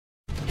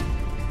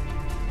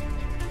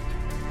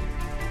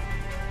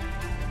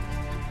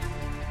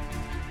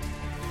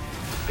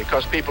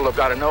because people have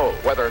got to know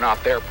whether or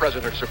not their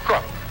president's a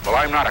crook. Well,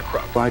 I'm not a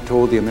crook. I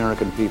told the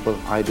American people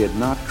I did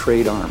not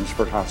trade arms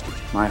for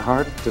hostages. My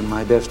heart and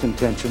my best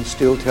intentions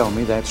still tell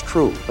me that's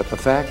true, but the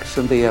facts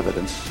and the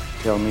evidence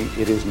tell me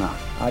it is not.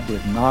 I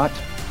did not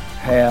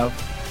have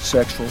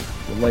sexual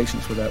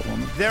relations with that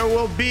woman. There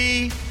will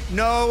be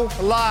no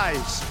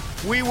lies.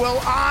 We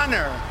will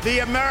honor the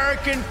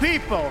American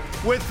people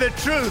with the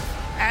truth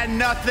and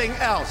nothing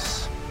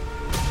else.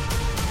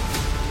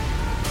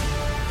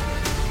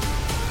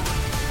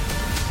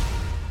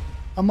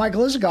 I'm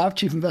Michael Isikoff,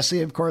 Chief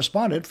Investigative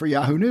Correspondent for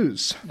Yahoo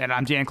News. And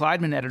I'm Dan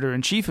Kleidman,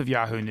 Editor-in-Chief of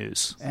Yahoo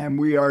News. And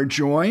we are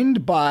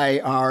joined by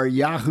our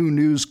Yahoo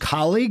News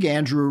colleague,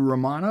 Andrew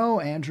Romano.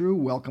 Andrew,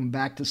 welcome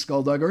back to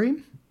Skullduggery.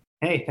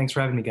 Hey, thanks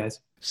for having me,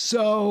 guys.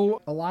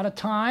 So a lot of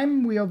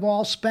time we have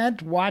all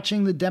spent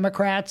watching the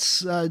Democrats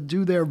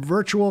do their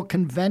virtual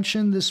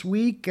convention this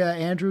week.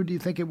 Andrew, do you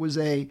think it was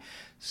a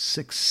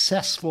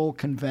successful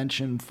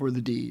convention for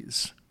the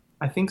Ds?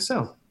 I think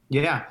so.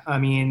 Yeah. I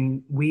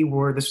mean,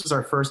 this was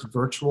our first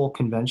virtual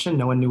convention.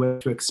 No one knew what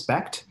to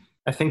expect.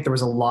 I think there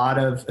was a lot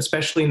of,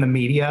 especially in the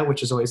media,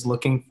 which is always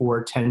looking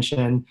for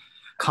tension,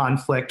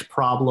 conflict,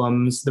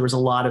 problems. There was a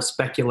lot of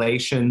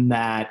speculation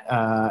that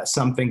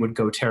something would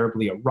go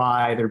terribly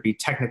awry. There'd be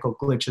technical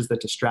glitches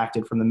that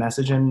distracted from the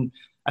message. And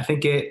I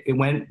think it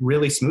went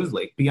really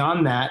smoothly.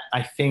 Beyond that,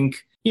 I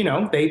think,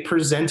 they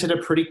presented a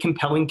pretty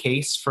compelling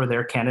case for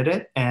their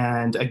candidate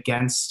and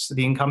against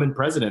the incumbent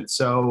president.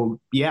 So,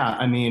 yeah,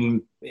 I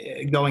mean,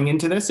 going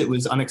into this, it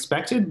was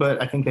unexpected, but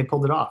I think they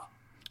pulled it off.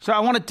 So I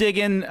want to dig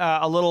in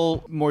a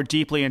little more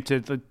deeply into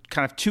the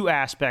kind of two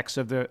aspects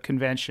of the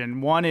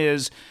convention. One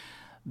is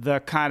the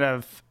kind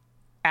of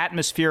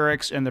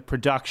atmospherics and the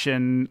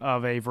production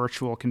of a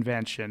virtual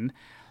convention,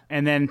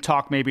 and then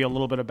talk maybe a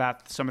little bit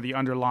about some of the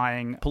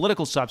underlying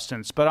political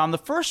substance. But on the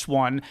first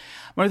one,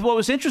 what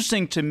was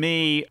interesting to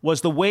me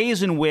was the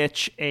ways in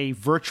which a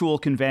virtual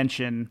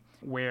convention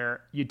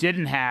where you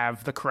didn't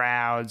have the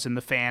crowds and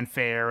the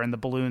fanfare and the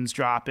balloons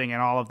dropping and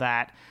all of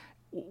that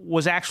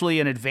was actually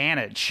an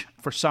advantage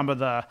for some of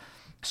the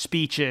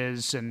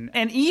speeches. And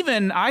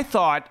even, I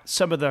thought,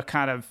 some of the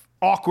kind of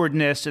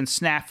awkwardness and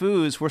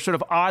snafus were sort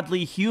of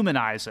oddly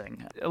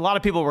humanizing. A lot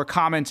of people were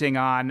commenting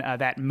on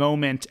that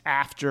moment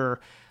after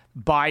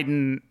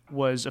Biden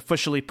was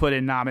officially put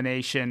in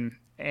nomination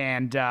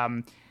and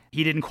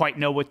he didn't quite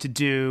know what to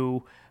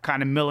do,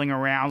 kind of milling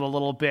around a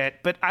little bit.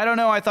 But I don't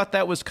know, I thought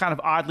that was kind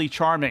of oddly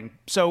charming.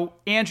 So,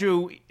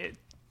 Andrew,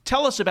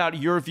 tell us about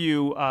your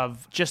view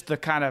of just the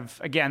kind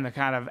of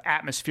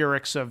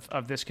atmospherics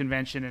of this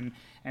convention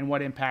and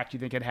what impact you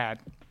think it had.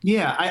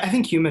 Yeah, I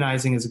think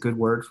humanizing is a good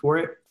word for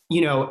it.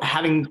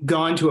 Having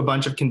gone to a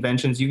bunch of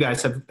conventions, you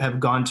guys have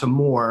gone to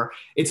more.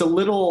 It's a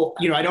little,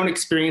 I don't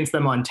experience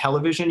them on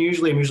television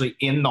usually. I'm usually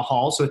in the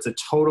hall, so it's a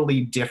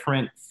totally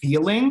different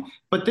feeling.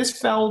 But this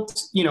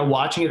felt,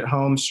 watching it at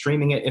home,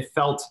 streaming it, it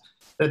felt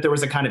that there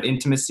was a kind of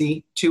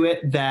intimacy to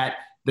it, that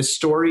the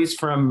stories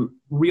from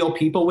real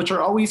people, which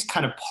are always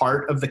kind of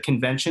part of the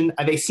convention,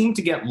 they seem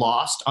to get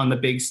lost on the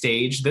big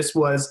stage. This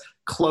was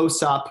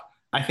close up.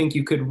 I think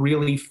you could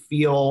really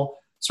feel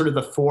sort of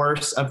the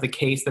force of the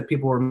case that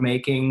people were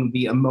making,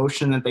 the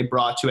emotion that they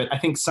brought to it. I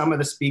think some of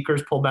the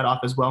speakers pulled that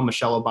off as well.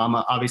 Michelle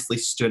Obama obviously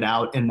stood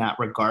out in that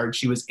regard.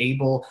 She was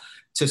able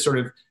to sort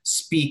of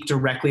speak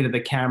directly to the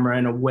camera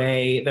in a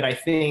way that I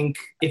think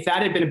if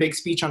that had been a big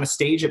speech on a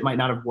stage, it might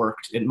not have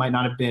worked. It might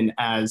not have been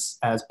as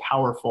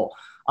powerful.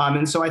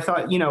 And so I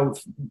thought,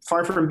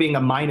 far from being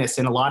a minus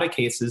in a lot of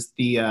cases,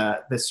 the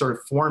sort of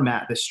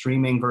format, the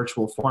streaming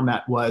virtual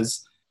format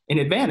was an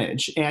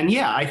advantage. And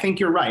yeah, I think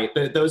you're right.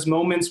 Those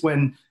moments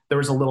when there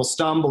was a little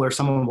stumble or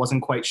someone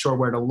wasn't quite sure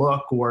where to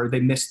look or they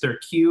missed their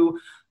cue,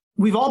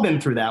 we've all been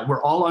through that.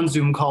 We're all on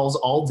Zoom calls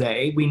all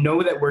day. We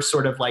know that we're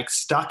sort of like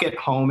stuck at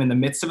home in the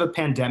midst of a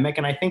pandemic.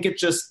 And I think it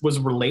just was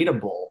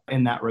relatable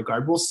in that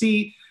regard. We'll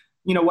see,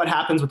 what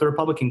happens with the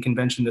Republican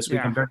convention this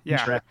week. I'm very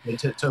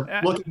interested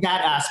to look at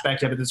that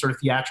aspect of it, the sort of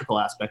theatrical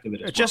aspect of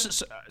it as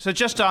well. So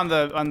just on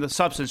the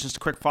substance, just a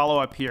quick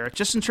follow-up here.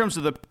 Just in terms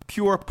of the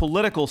pure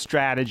political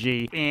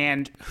strategy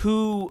and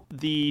who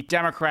the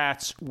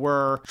Democrats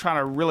were trying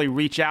to really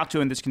reach out to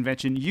in this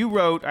convention, you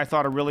wrote, I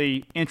thought, a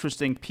really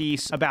interesting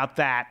piece about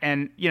that.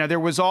 And, there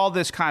was all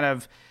this kind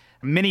of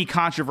mini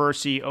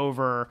controversy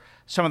over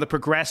some of the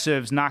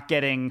progressives not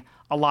getting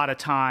a lot of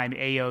time.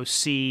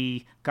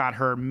 AOC got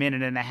her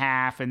minute and a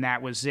half, and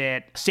that was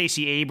it.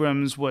 Stacey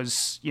Abrams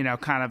was,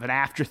 kind of an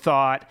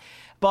afterthought.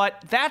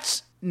 But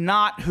that's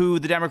not who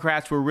the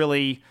Democrats were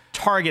really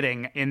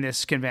targeting in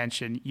this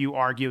convention, you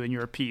argue in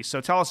your piece.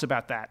 So tell us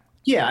about that.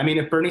 Yeah, I mean,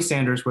 if Bernie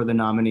Sanders were the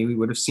nominee, we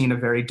would have seen a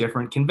very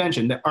different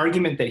convention. The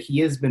argument that he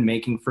has been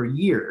making for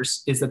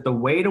years is that the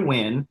way to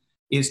win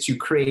is to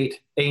create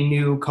a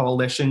new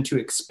coalition, to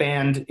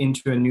expand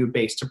into a new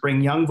base, to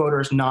bring young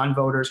voters,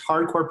 non-voters,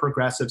 hardcore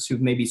progressives who've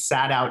maybe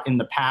sat out in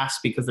the past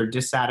because they're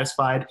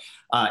dissatisfied,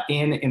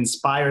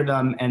 inspire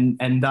them,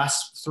 and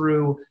thus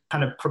through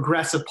kind of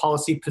progressive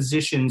policy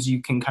positions, you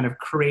can kind of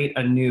create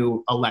a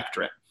new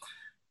electorate.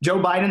 Joe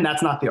Biden,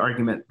 that's not the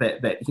argument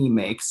that he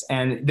makes.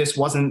 And this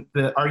wasn't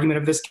the argument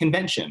of this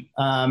convention.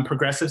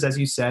 Progressives, as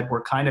you said,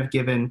 were kind of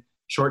given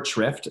short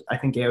shrift. I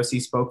think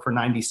AOC spoke for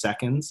 90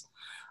 seconds.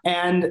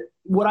 And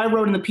what I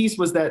wrote in the piece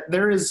was that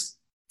there is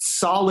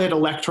solid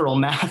electoral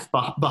math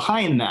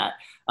behind that.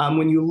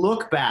 When you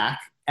look back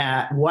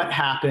at what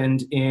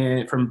happened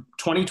from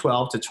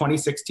 2012 to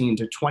 2016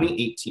 to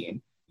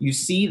 2018, you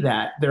see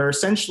that there are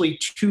essentially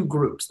two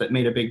groups that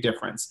made a big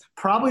difference.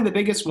 Probably the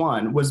biggest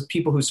one was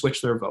people who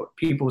switched their vote.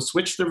 People who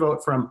switched their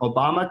vote from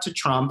Obama to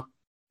Trump,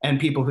 and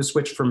people who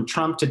switched from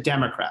Trump to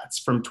Democrats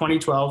from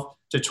 2012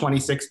 to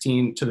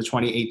 2016 to the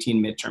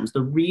 2018 midterms.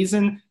 The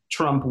reason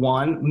Trump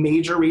won,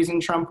 major reason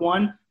Trump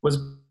won, was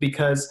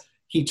because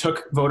he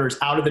took voters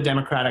out of the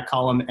Democratic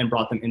column and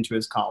brought them into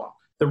his column.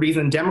 The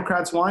reason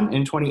Democrats won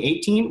in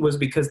 2018 was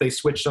because they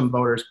switched some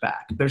voters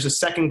back. There's a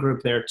second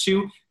group there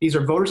too. These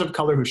are voters of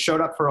color who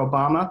showed up for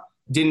Obama,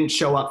 didn't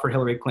show up for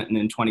Hillary Clinton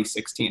in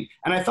 2016.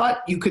 And I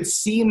thought you could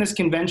see in this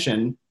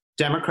convention,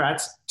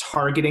 Democrats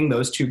targeting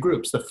those two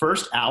groups. The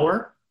first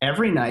hour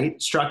every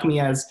night struck me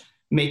as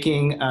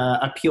making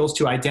appeals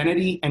to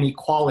identity and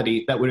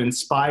equality that would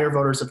inspire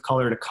voters of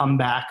color to come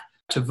back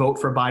to vote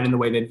for Biden the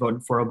way they'd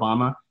voted for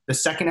Obama. The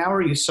second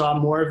hour, you saw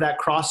more of that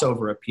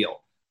crossover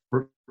appeal.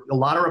 A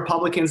lot of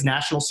Republicans,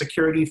 national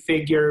security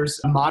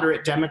figures,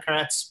 moderate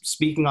Democrats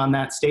speaking on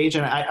that stage.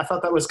 And I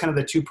thought that was kind of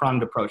the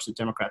two-pronged approach that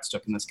Democrats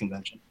took in this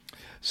convention.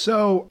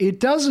 So it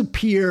does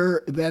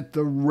appear that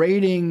the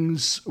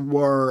ratings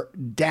were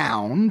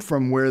down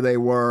from where they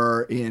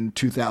were in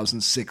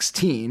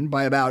 2016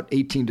 by about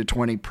 18 to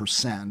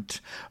 20%.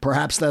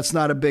 Perhaps that's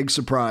not a big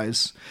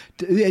surprise.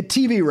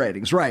 TV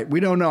ratings, right. We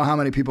don't know how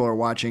many people are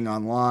watching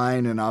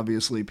online, and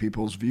obviously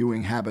people's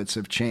viewing habits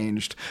have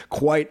changed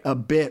quite a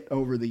bit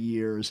over the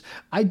years.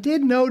 I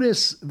did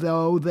notice,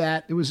 though,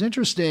 that it was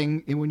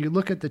interesting when you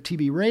look at the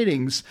TV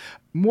ratings,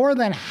 more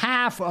than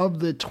half of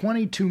the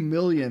 22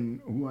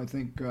 million who I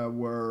think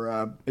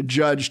were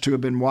judged to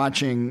have been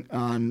watching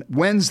on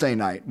Wednesday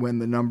night when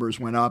the numbers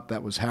went up,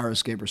 that was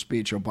Harris gave her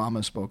speech,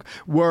 Obama spoke,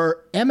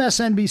 were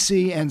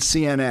MSNBC and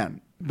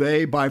CNN.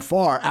 They by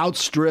far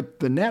outstripped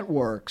the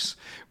networks,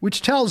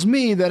 which tells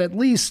me that at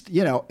least,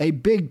 a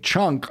big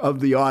chunk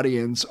of the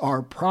audience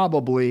are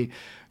probably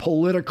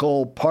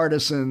political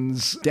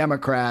partisans,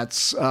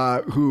 Democrats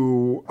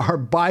who are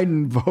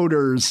Biden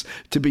voters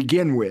to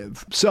begin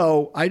with.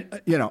 So I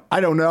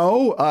don't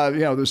know.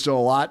 There's still a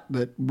lot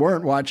that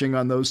weren't watching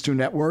on those two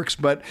networks,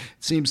 but it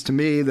seems to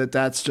me that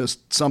that's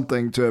just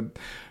something to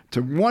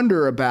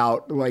wonder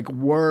about, like,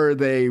 were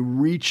they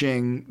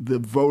reaching the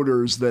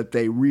voters that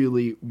they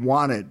really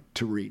wanted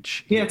to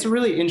reach? Yeah, it's a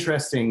really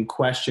interesting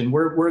question.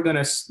 We're going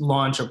to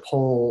launch a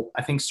poll,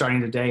 I think,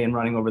 starting today and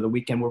running over the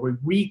weekend, where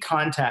we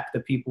recontact the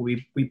people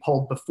we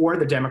polled before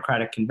the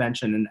Democratic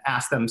convention and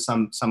ask them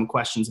some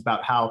questions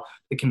about how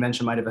the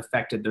convention might have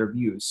affected their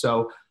views.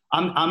 So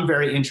I'm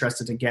very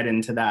interested to get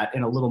into that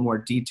in a little more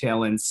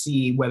detail and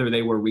see whether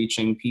they were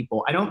reaching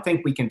people. I don't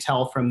think we can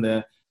tell from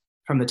the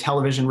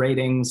television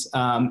ratings.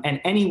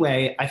 And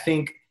anyway, I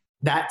think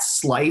that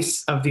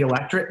slice of the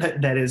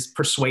electorate that is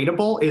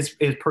persuadable is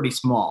pretty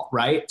small,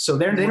 right? So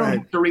they don't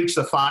have to reach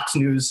the Fox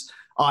News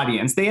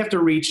audience. They have to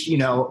reach,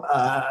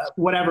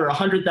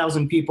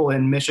 100,000 people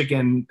in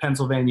Michigan,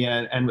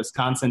 Pennsylvania, and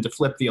Wisconsin to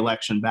flip the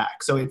election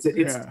back. So it's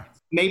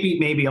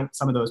maybe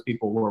some of those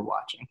people were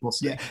watching. We'll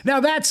see. Yeah. Now,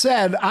 that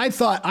said, I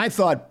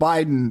thought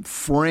Biden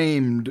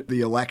framed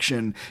the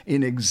election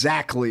in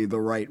exactly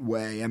the right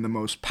way and the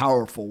most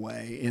powerful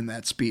way in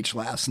that speech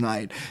last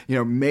night,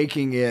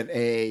 making it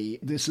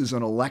this is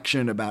an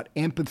election about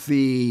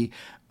empathy,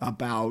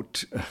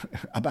 about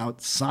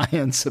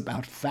science,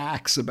 about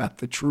facts, about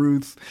the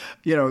truth.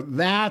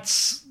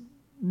 That's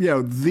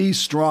the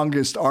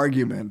strongest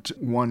argument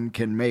one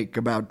can make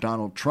about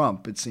Donald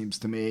Trump, it seems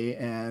to me,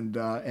 and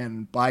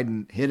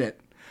Biden hit it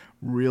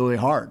really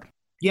hard.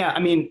 Yeah, I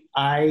mean,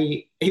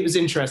 it was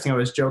interesting. I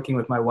was joking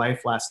with my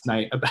wife last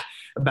night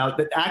about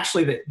that.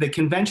 Actually, the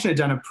convention had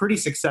done a pretty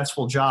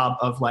successful job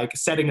of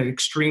setting an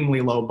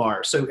extremely low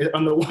bar. So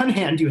on the one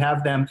hand, you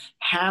have them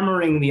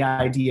hammering the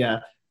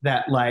idea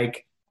that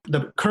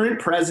the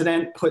current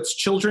president puts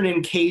children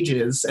in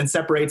cages and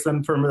separates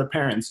them from their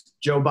parents.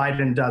 Joe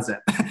Biden doesn't.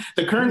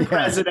 The current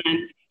president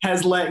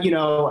has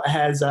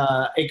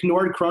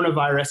ignored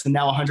coronavirus, and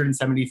now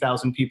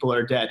 170,000 people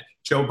are dead.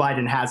 Joe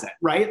Biden hasn't,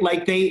 right?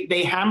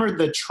 They hammered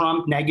the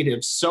Trump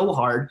negative so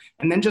hard,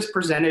 and then just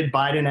presented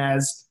Biden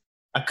as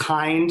a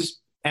kind,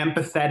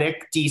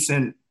 empathetic,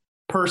 decent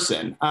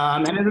person.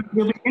 And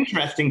it'll be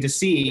interesting to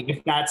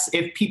see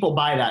if people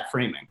buy that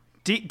framing.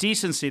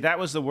 Decency, that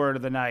was the word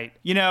of the night.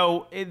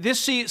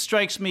 This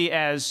strikes me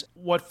as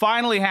what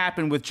finally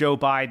happened with Joe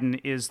Biden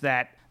is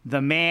that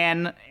the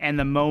man and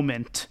the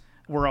moment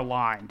were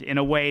aligned in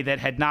a way that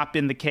had not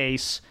been the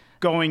case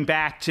going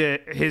back to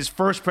his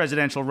first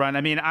presidential run.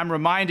 I mean, I'm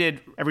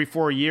reminded every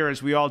 4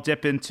 years we all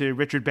dip into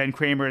Richard Ben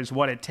Kramer's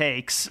What It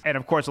Takes. And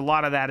of course, a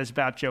lot of that is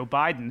about Joe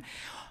Biden.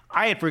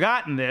 I had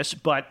forgotten this,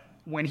 but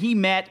when he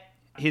met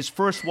his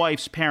first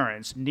wife's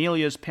parents,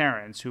 Nelia's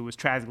parents, who was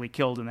tragically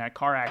killed in that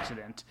car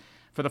accident,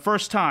 for the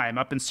first time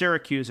up in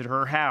Syracuse at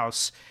her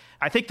house.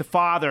 I think the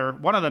father,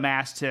 one of them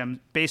asked him,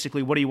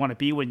 basically, what do you want to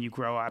be when you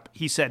grow up?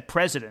 He said,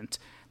 president.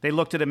 They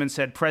looked at him and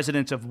said,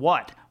 president of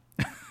what?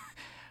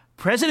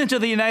 President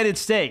of the United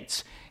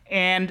States.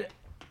 And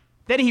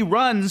then he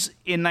runs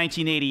in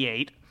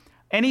 1988,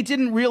 and he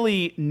didn't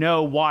really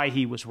know why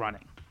he was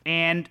running.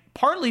 And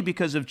partly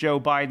because of Joe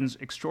Biden's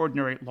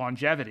extraordinary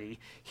longevity,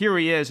 here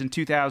he is in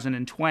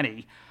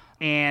 2020,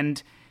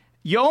 and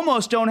you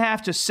almost don't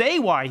have to say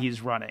why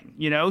he's running.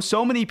 You know,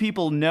 so many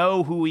people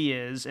know who he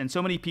is, and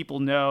so many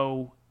people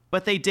know,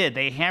 but they did.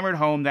 They hammered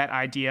home that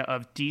idea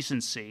of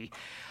decency.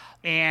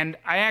 And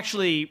I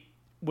actually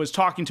was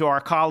talking to our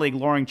colleague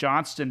Lauren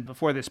Johnston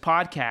before this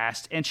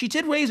podcast, and she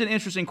did raise an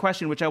interesting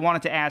question, which I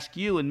wanted to ask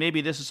you, and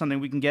maybe this is something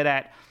we can get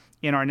at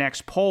in our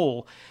next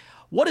poll.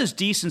 What does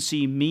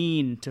decency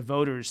mean to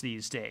voters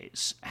these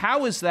days?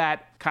 How is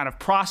that kind of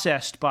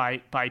processed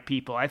by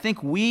people? I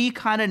think we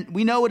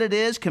know what it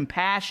is: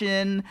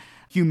 compassion,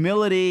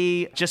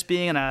 humility, just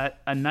being a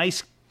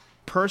nice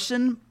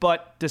person.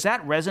 But does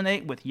that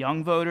resonate with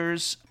young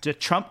voters?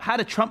 How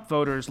do Trump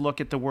voters look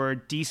at the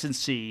word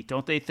decency?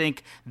 Don't they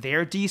think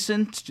they're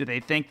decent? Do they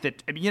think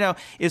that,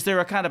 is there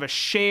a kind of a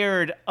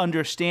shared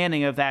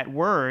understanding of that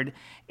word?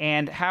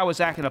 And how is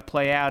that going to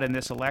play out in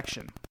this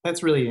election?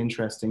 That's really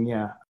interesting.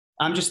 Yeah.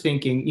 I'm just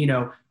thinking,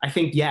 I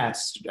think,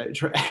 yes,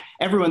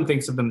 everyone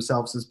thinks of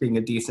themselves as being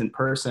a decent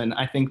person.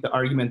 I think the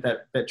argument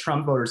that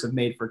Trump voters have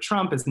made for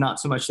Trump is not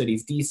so much that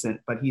he's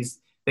decent, but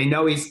they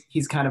know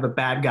he's kind of a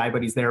bad guy,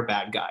 but he's their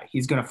bad guy.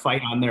 He's going to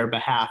fight on their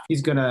behalf.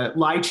 He's going to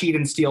lie, cheat,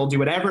 and steal, do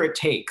whatever it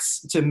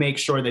takes to make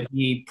sure that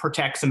he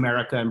protects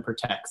America and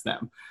protects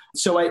them.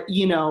 So,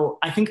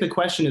 I think the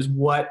question is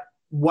what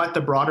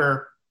the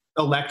broader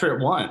electorate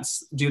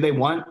wants. Do they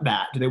want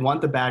that? Do they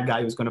want the bad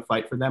guy who's going to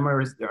fight for them,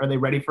 or are they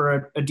ready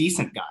for a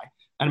decent guy?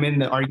 I mean,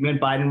 the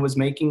argument Biden was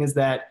making is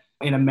that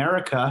in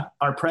America,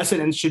 our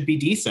presidents should be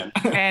decent.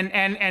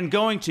 and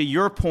going to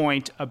your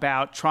point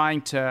about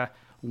trying to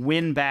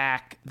win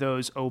back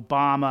those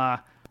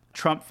Obama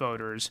Trump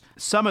voters,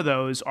 some of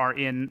those are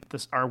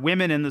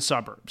women in the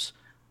suburbs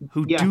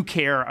who do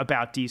care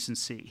about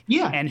decency,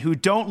 and who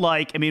don't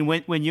like. I mean,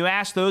 when you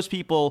ask those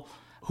people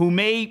who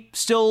may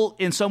still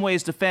in some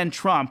ways defend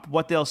Trump,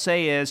 what they'll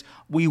say is,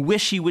 we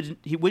wish he would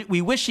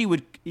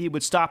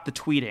stop the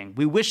tweeting.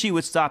 We wish he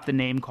would stop the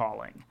name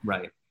calling.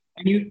 Right.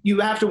 And you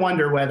have to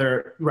wonder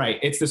whether,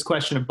 it's this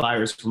question of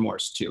buyer's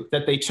remorse too,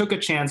 that they took a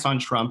chance on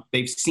Trump.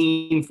 They've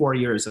seen 4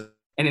 years of,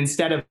 and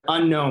instead of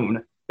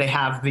unknown, they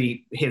have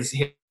his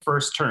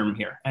first term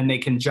here, and they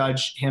can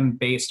judge him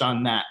based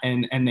on that.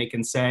 And they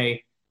can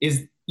say,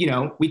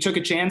 we took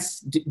a chance.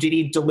 Did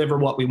he deliver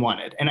what we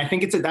wanted? And I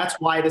think that's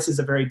why this is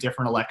a very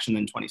different election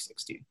than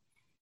 2016.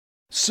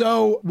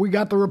 So we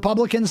got the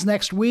Republicans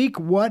next week.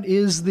 What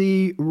is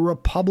the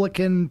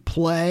Republican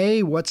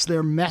play? What's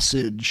their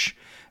message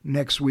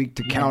next week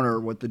to counter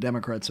what the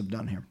Democrats have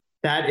done here?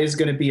 That is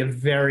going to be a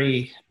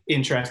very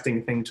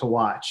interesting thing to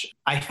watch.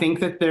 I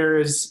think that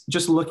there's,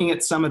 just looking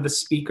at some of the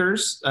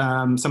speakers,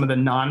 some of the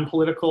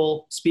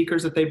non-political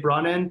speakers that they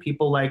brought in,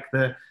 people like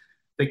the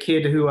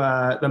kid who,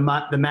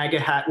 the MAGA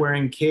hat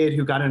wearing kid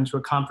who got into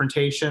a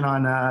confrontation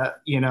on,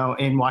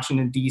 in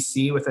Washington,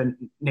 D.C. with a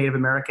Native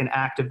American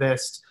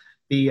activist,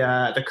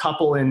 the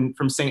couple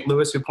from St.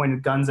 Louis who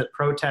pointed guns at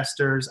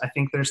protesters. I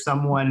think there's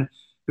someone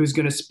who's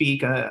going to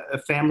speak,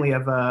 a family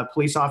of a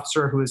police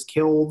officer who was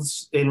killed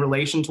in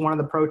relation to one of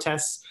the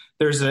protests.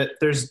 There's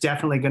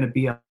definitely going to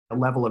be a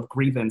level of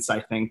grievance, I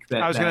think,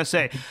 that I was going to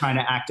say, trying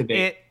to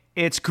activate.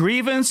 It's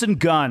grievance and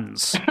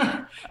guns.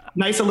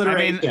 Nice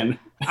alliteration.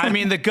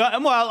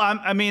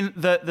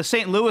 The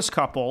St. Louis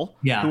couple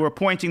who were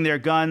pointing their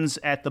guns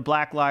at the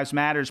Black Lives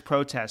Matters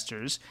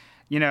protesters.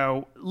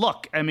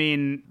 Look,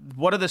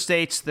 what are the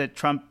states that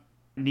Trump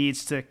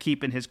needs to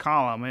keep in his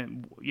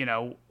column,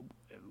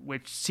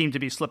 which seem to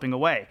be slipping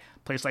away? A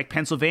place like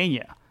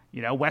Pennsylvania,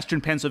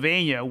 Western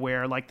Pennsylvania,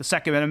 where like the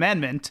Second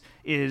Amendment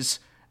is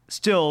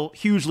still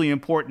hugely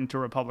important to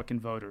Republican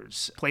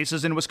voters.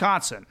 Places in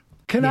Wisconsin.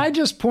 Can I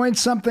just point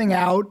something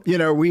out?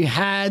 We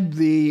had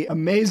the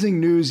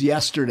amazing news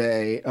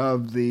yesterday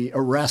of the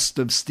arrest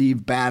of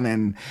Steve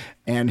Bannon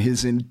and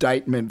his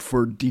indictment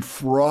for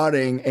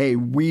defrauding a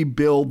We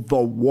Build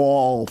the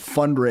Wall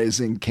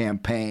fundraising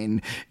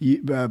campaign,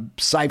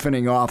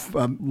 siphoning off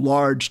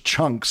large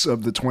chunks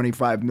of the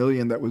 $25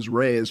 million that was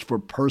raised for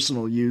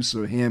personal use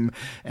of him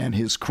and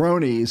his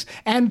cronies.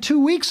 And 2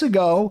 weeks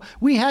ago,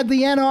 we had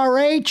the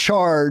NRA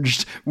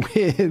charged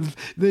with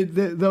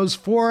those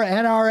 4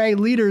 NRA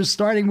leaders,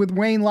 starting with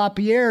Wayne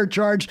LaPierre,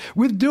 charged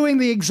with doing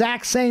the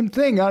exact same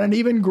thing on an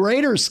even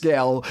greater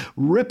scale,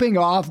 ripping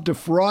off,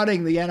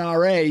 defrauding the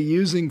NRA,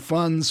 using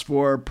funds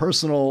for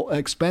personal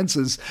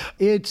expenses.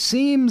 It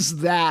seems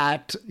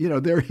that,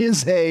 there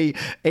is a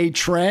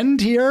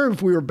trend here.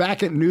 If we were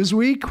back at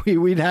Newsweek,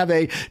 we'd have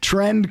a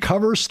trend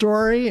cover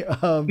story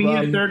of... We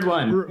need a third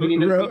one. We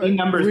need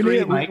number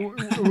 3, Mike.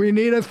 We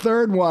need a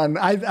third one.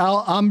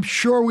 I'm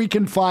sure we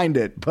can find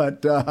it,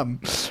 but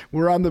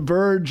we're on the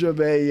verge of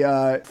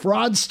a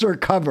fraudster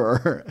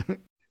cover.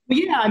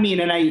 Yeah, I mean,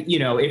 and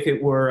if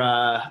it were,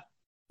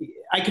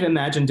 I can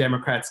imagine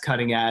Democrats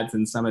cutting ads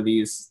in some of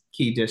these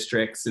key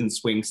districts in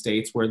swing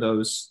states where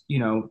those,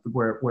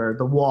 where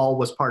the wall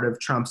was part of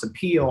Trump's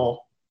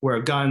appeal, where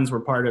guns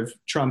were part of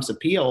Trump's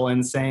appeal,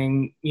 and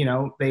saying,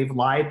 they've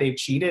lied, they've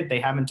cheated, they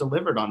haven't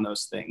delivered on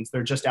those things.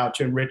 They're just out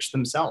to enrich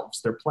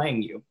themselves. They're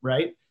playing you,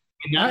 right?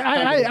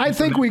 I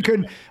think we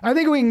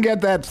can get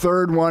that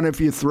third one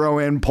if you throw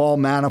in Paul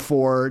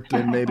Manafort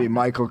and maybe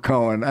Michael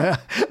Cohen.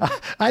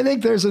 I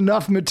think there's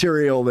enough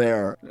material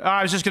there.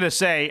 I was just going to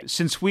say,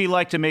 since we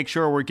like to make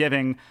sure we're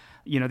giving,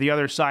 the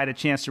other side a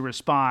chance to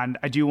respond,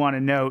 I do want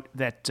to note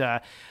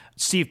that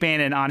Steve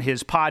Bannon on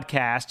his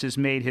podcast has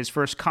made his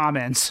first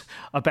comments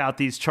about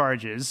these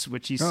charges,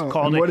 which he's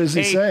called. What does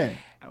he say?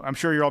 I'm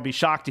sure you'll all be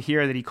shocked to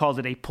hear that he called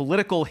it a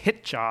political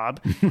hit job.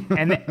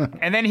 And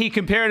then he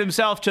compared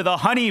himself to the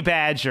honey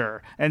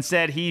badger and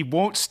said he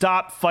won't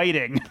stop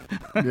fighting.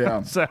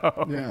 Yeah.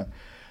 Yeah.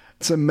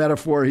 It's a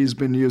metaphor he's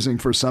been using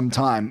for some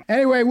time.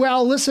 Anyway,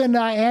 well, listen,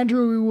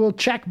 Andrew, we will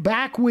check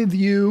back with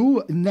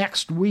you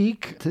next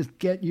week to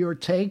get your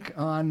take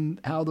on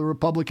how the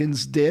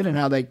Republicans did and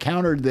how they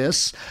countered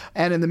this.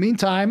 And in the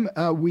meantime,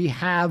 we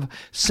have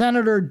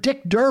Senator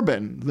Dick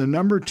Durbin, the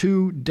number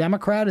 2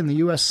 Democrat in the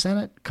U.S.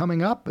 Senate,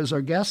 coming up as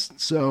our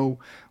guest. So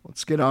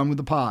let's get on with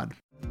the pod.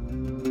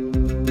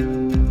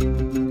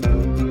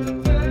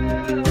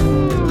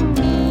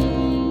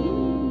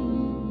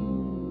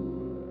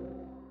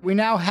 We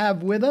now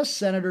have with us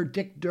Senator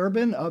Dick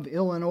Durbin of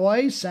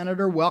Illinois.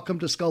 Senator, welcome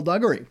to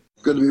Skullduggery.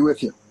 Good to be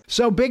with you.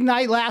 So big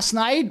night last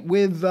night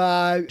with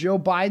Joe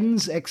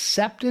Biden's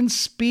acceptance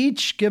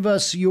speech. Give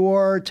us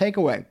your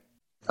takeaway.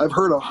 I've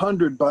heard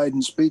 100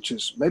 Biden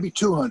speeches, maybe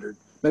 200.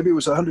 Maybe it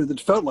was 100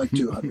 that felt like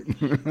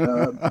 200.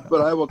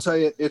 But I will tell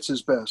you, it's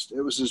his best.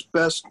 It was his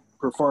best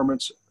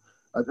performance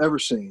I've ever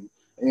seen.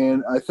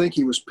 And I think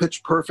he was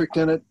pitch perfect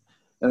in it.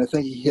 And I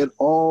think he hit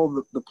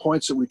all the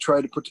points that we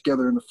tried to put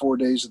together in the 4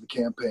 days of the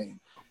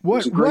campaign.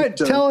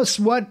 Tell us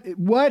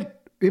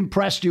what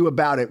impressed you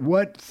about it?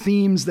 What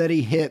themes that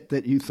he hit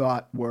that you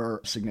thought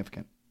were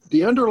significant?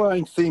 The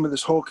underlying theme of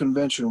this whole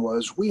convention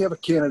was we have a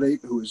candidate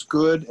who is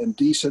good and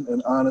decent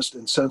and honest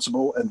and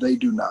sensible, and they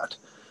do not.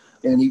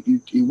 And he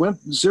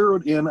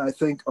zeroed in, I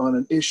think, on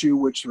an issue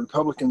which the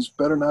Republicans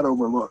better not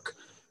overlook.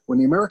 When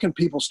the American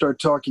people start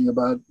talking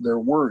about their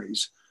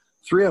worries,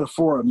 3 out of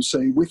 4 of them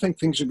say, we think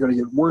things are going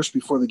to get worse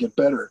before they get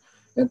better.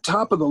 And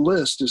top of the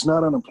list is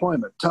not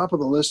unemployment. Top of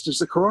the list is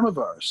the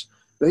coronavirus.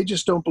 They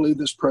just don't believe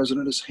this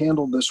president has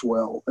handled this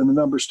well, and the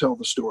numbers tell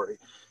the story.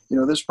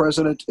 This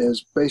president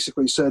has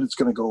basically said it's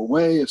going to go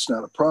away. It's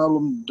not a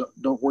problem.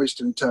 Don't waste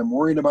any time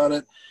worrying about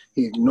it.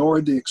 He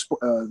ignored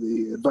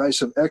the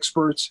advice of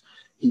experts.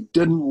 He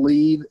didn't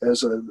lead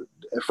as a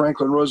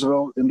Franklin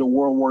Roosevelt into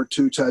World War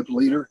II type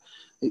leader.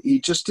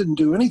 He just didn't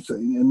do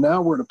anything. And now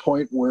we're at a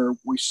point where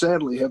we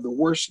sadly have the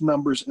worst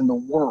numbers in the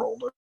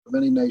world of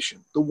any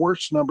nation, the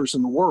worst numbers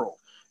in the world.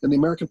 And the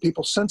American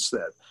people sense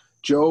that.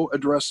 Joe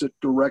addressed it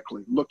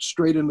directly, looked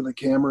straight into the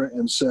camera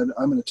and said,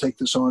 I'm going to take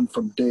this on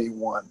from day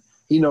one.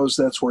 He knows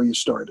that's where you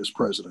start as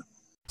president.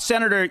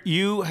 Senator,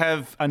 you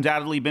have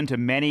undoubtedly been to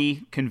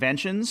many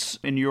conventions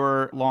in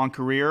your long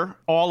career,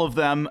 all of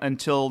them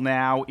until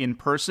now in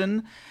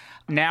person.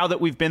 Now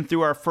that we've been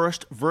through our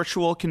first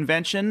virtual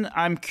convention,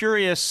 I'm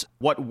curious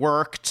what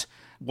worked,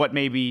 what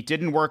maybe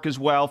didn't work as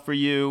well for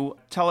you.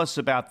 Tell us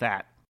about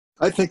that.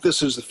 I think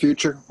this is the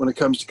future when it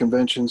comes to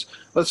conventions.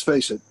 Let's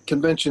face it,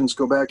 conventions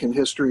go back in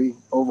history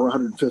over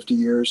 150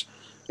 years,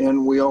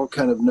 and we all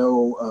kind of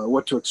know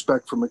what to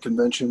expect from a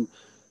convention.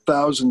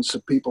 Thousands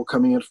of people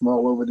coming in from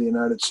all over the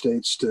United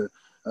States to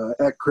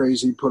act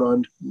crazy, put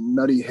on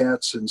nutty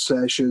hats and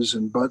sashes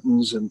and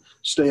buttons and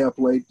stay up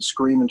late and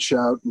scream and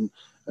shout and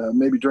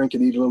maybe drink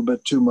and eat a little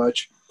bit too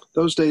much.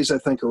 Those days, I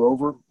think, are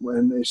over.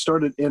 When they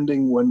started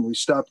ending when we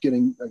stopped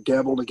getting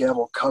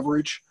gavel-to-gavel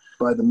coverage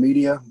by the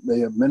media. They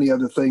have many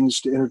other things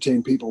to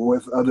entertain people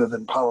with other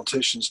than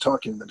politicians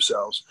talking to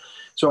themselves.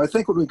 So I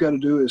think what we've got to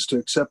do is to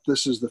accept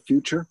this is the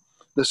future.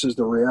 This is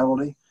the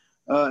reality.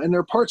 And there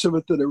are parts of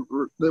it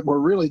that were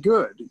really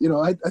good.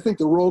 I think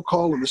the roll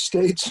call of the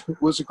states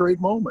was a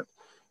great moment.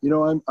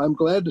 I'm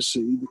glad to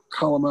see the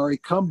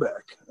calamari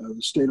comeback of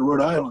the state of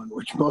Rhode Island,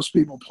 which most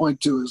people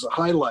point to as a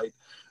highlight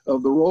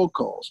of the roll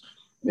calls.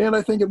 And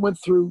I think it went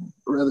through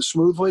rather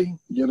smoothly,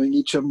 giving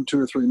each of them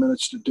 2 or 3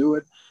 minutes to do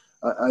it.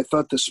 I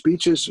thought the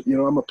speeches,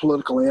 I'm a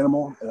political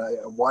animal, and I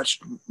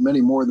watched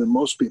many more than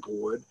most people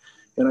would.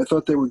 And I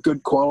thought they were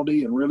good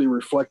quality and really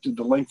reflected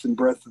the length and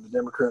breadth of the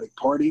Democratic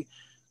Party.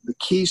 The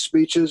key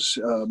speeches,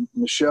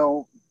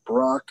 Michelle,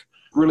 Barack,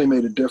 really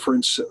made a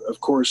difference. Of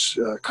course,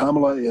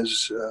 Kamala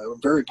is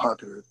very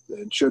popular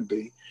and should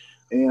be.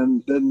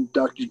 And then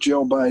Dr.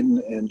 Jill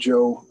Biden and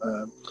Joe,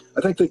 I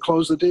think they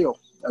closed the deal.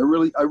 I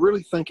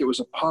really think it was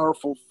a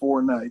powerful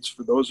 4 nights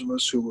for those of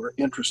us who were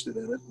interested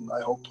in it, and I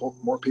hope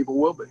more people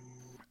will be.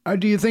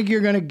 Do you think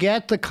you're going to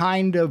get the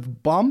kind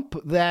of bump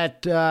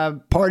that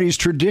parties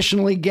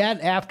traditionally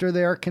get after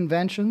their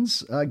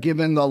conventions,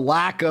 given the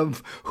lack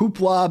of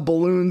hoopla,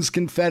 balloons,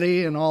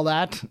 confetti, and all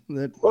that?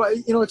 Well,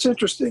 it's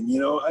interesting.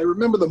 I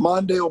remember the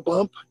Mondale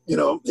bump.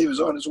 He was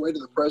on his way to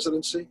the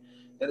presidency,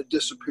 and it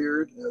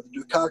disappeared. The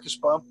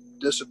Dukakis bump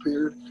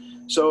disappeared.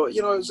 So,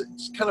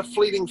 it's kind of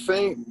fleeting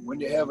fame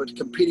when you have a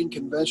competing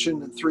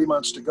convention and 3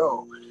 months to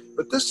go.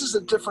 But this is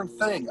a different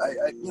thing.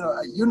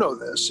 You know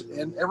this,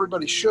 and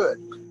everybody should.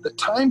 The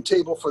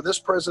timetable for this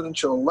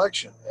presidential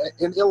election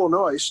in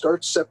Illinois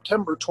starts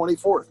September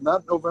 24th,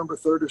 not November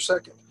 3rd or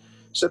 2nd.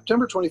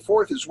 September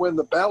 24th is when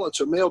the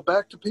ballots are mailed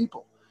back to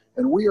people,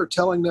 and we are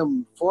telling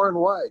them far and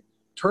wide,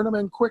 turn them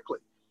in quickly.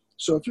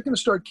 So if you're going to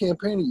start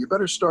campaigning, you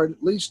better start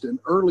at least in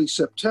early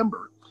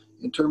September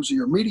in terms of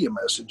your media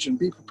message, and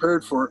be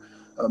prepared for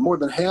more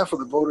than half of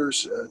the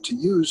voters to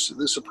use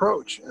this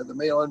approach, the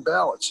mail-in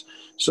ballots.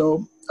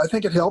 So I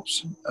think it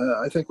helps.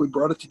 I think we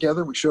brought it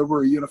together. We showed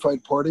we're a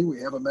unified party. We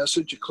have a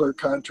message, a clear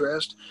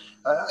contrast.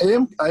 I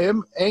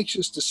am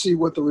anxious to see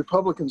what the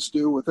Republicans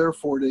do with their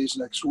 4 days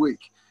next week.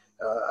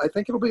 I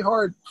think it'll be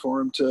hard for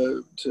them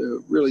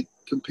to really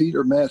compete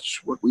or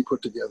match what we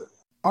put together.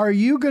 Are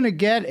you going to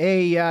get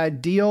a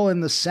deal in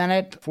the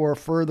Senate for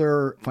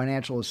further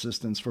financial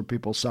assistance for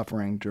people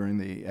suffering during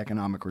the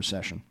economic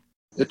recession?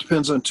 It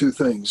depends on two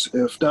things.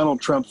 If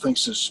Donald Trump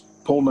thinks his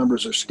poll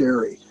numbers are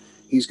scary,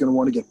 he's going to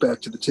want to get back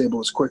to the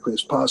table as quickly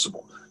as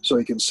possible so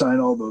he can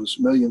sign all those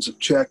millions of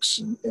checks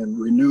and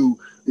renew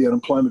the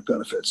unemployment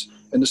benefits.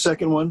 And the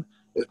second one,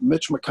 if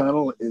Mitch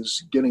McConnell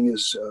is getting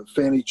his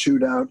fanny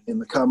chewed out in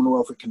the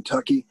Commonwealth of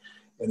Kentucky,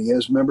 and he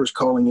has members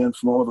calling in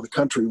from all over the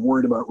country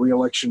worried about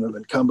re-election of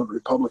incumbent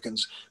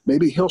Republicans,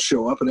 maybe he'll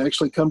show up and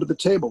actually come to the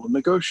table and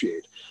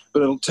negotiate.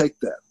 But it'll take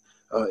that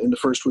in the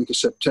first week of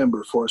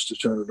September for us to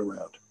turn it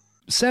around.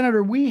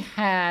 Senator, we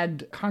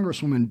had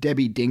Congresswoman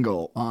Debbie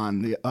Dingell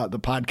on the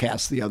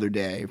podcast the other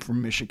day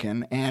from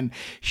Michigan, and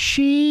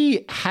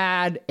she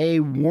had a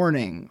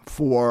warning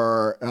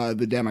for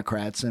the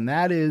Democrats, and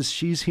that is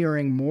she's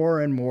hearing more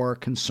and more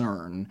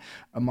concern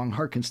among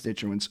her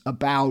constituents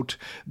about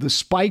the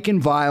spike in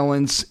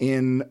violence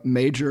in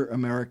major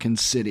American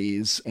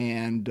cities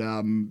and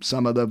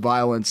some of the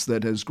violence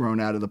that has grown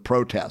out of the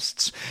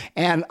protests.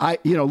 And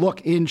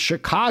look, in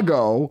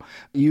Chicago,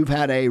 you've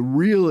had a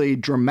really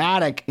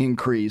dramatic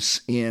increase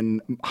in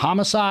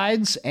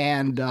homicides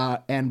and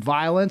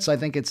violence. I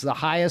think it's the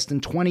highest in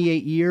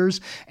 28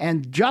 years.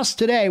 And just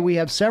today, we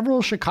have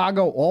several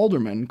Chicago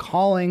aldermen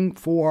calling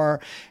for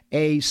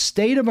a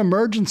state of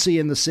emergency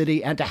in the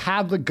city and to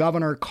have the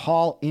governor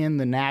call in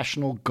the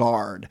National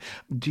Guard.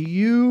 Do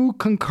you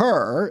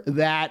concur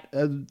that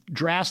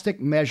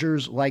drastic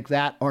measures like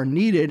that are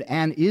needed?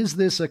 And is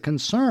this a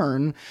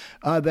concern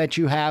that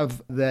you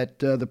have that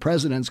the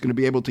president's going to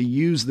be able to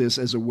use this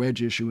as a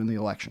wedge issue in the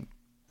election?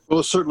 Well,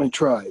 he'll certainly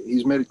try.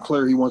 He's made it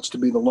clear he wants to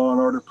be the law and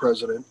order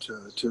president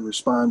to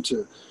respond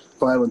to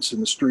violence in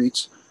the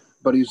streets,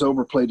 but he's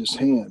overplayed his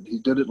hand. He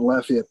did it in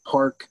Lafayette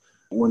Park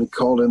when he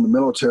called in the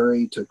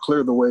military to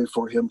clear the way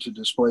for him to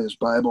display his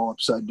Bible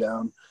upside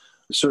down.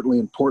 Certainly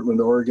in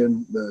Portland,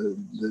 Oregon,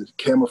 the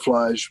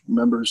camouflage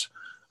members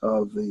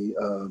of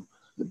the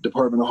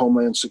Department of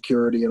Homeland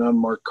Security and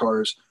unmarked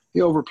cars,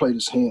 he overplayed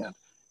his hand.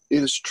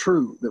 It is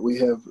true that we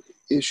have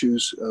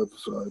issues of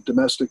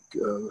domestic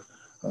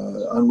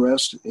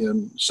unrest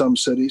in some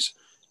cities.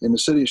 In the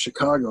city of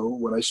Chicago,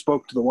 when I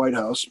spoke to the White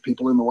House,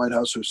 people in the White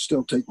House who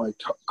still take my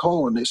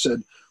call, and they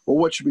said, well,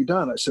 what should be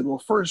done? I said, well,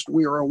 first,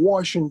 we are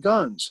awash in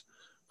guns.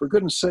 For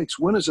goodness sakes,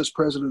 when is this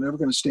president ever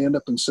going to stand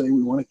up and say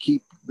we want to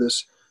keep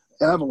this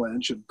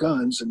avalanche of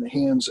guns in the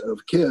hands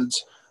of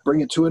kids,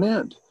 bring it to an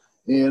end?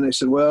 And they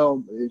said,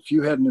 well, if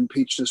you hadn't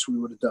impeached us, we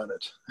would have done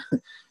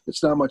it.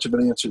 It's not much of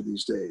an answer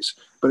these days.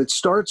 But it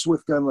starts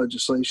with gun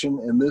legislation,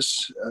 and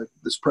this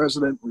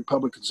president,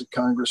 Republicans in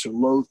Congress are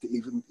loath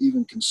to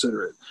even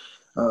consider it.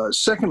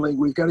 Secondly,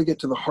 we've got to get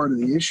to the heart of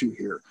the issue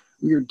here.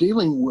 We are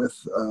dealing with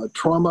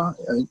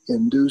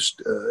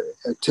trauma-induced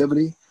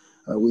activity.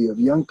 We have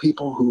young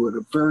people who at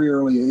a very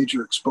early age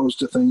are exposed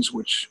to things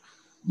which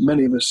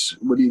many of us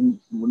would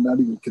not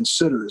even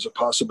consider as a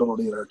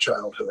possibility in our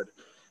childhood.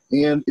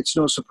 And it's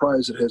no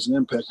surprise it has an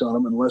impact on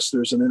them unless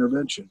there's an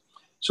intervention.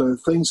 So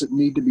things that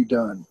need to be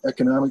done,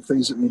 economic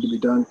things that need to be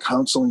done,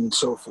 counseling and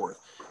so forth.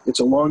 It's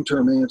a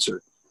long-term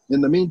answer. In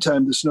the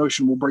meantime, this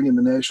notion will bring in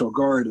the National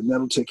Guard and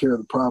that'll take care of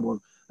the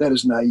problem. That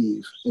is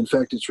naive. In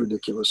fact, it's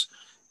ridiculous.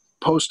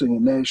 Posting a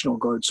National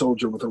Guard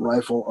soldier with a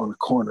rifle on a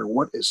corner,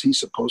 what is he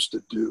supposed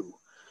to do?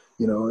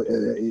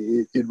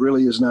 It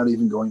really is not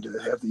even going to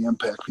have the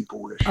impact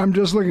people wish. I'm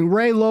just looking.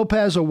 Ray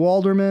Lopez, a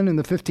Walderman in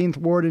the 15th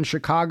Ward in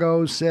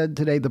Chicago, said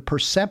today, the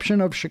perception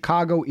of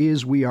Chicago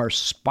is we are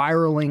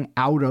spiraling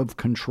out of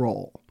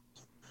control.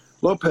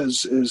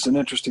 Lopez is an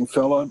interesting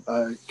fellow.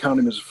 I count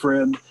him as a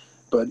friend,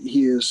 but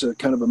he is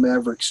kind of a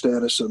maverick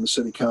status on the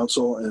city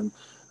council and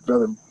a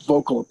rather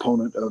vocal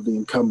opponent of the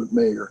incumbent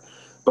mayor.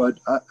 But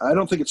I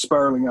don't think it's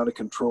spiraling out of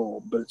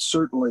control, but it's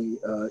certainly,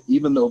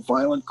 even though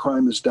violent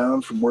crime is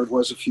down from where it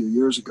was a few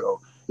years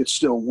ago, it's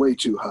still way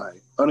too high,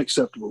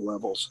 unacceptable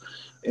levels.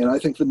 And I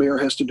think the mayor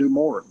has to do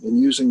more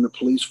in using the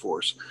police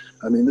force.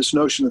 I mean, this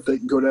notion that they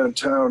can go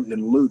downtown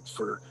and loot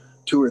for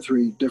 2 or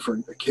 3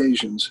 different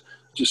occasions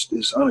just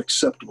is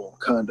unacceptable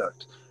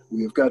conduct.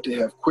 We have got to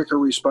have quicker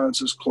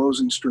responses,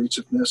 closing streets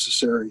if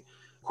necessary,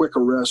 quick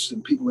arrests,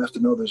 and people have to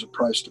know there's a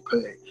price to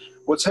pay.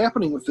 What's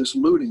happening with this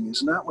looting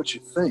is not what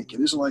you think. It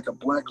isn't like a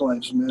Black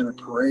Lives Matter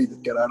parade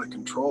that got out of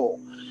control.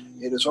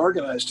 It is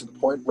organized to the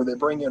point where they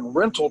bring in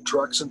rental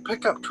trucks and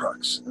pickup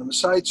trucks on the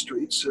side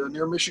streets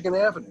near Michigan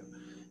Avenue,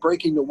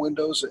 breaking the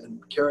windows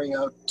and carrying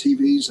out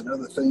TVs and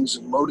other things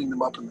and loading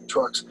them up in the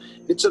trucks.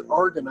 It's an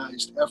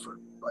organized effort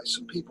by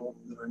some people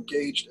that are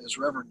engaged, as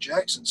Reverend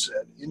Jackson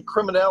said, in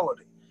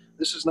criminality.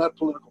 This is not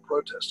political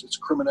protest, it's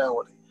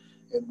criminality.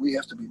 And we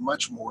have to be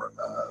much more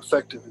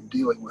effective in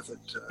dealing with it.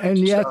 And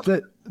yet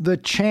the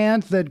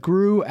chant that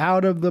grew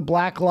out of the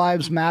Black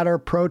Lives Matter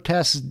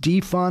protests,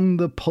 defund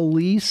the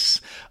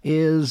police,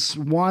 is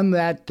one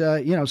that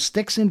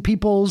sticks in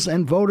people's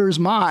and voters'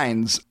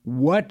 minds.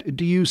 What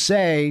do you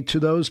say to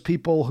those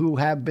people who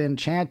have been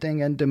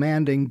chanting and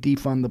demanding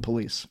defund the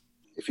police?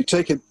 If you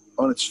take it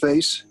on its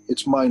face,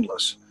 it's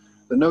mindless.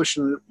 The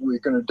notion that we're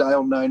going to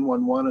dial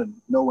 911 and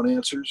no one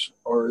answers,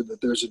 or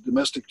that there's a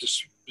domestic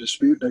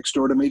dispute next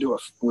door to me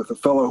with a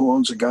fellow who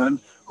owns a gun,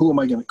 who am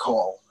I going to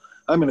call?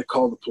 I'm going to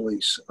call the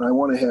police. And I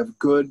want to have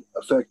good,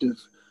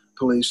 effective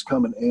police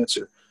come and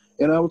answer.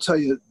 And I will tell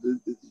you,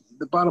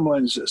 the bottom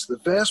line is this. The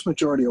vast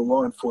majority of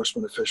law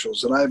enforcement officials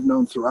that I've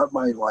known throughout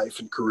my life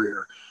and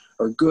career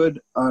are good,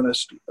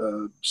 honest,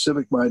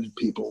 civic-minded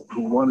people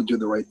who want to do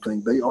the right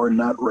thing. They are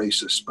not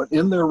racist. But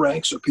in their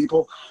ranks are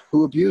people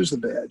who abuse the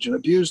badge and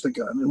abuse the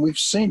gun. And we've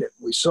seen it.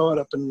 We saw it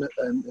up in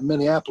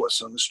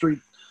Minneapolis on the street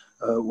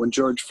when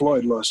George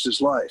Floyd lost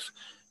his life.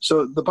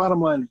 So the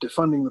bottom line of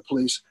defunding the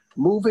police,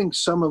 moving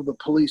some of the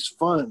police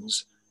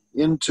funds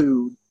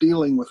into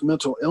dealing with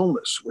mental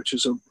illness, which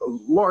is a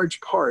large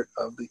part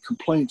of the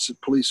complaints that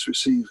police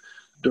receive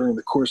during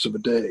the course of a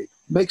day,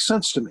 makes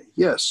sense to me.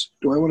 Yes.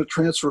 Do I want to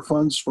transfer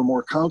funds for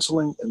more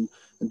counseling and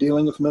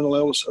dealing with mental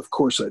illness? Of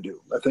course I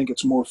do. I think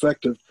it's more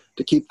effective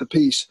to keep the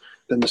peace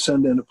than to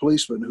send in a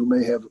policeman who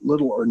may have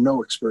little or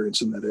no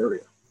experience in that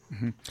area.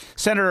 Mm-hmm.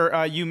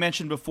 Senator, you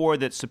mentioned before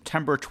that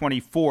September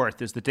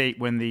 24th is the date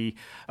when the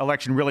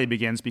election really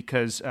begins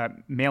because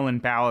mail-in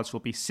ballots will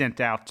be sent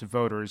out to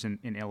voters in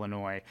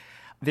Illinois.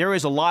 There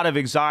is a lot of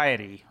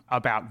anxiety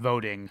about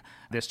voting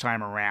this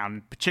time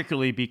around,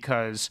 particularly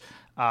because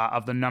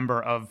of the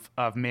number of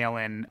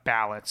mail-in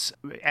ballots.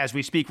 As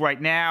we speak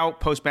right now,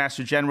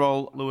 Postmaster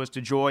General Louis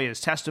DeJoy is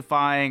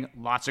testifying.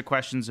 Lots of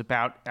questions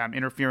about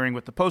interfering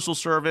with the Postal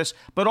Service,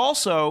 but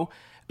also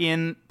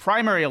in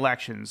primary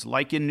elections,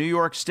 like in New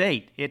York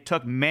State, it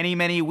took many,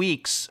 many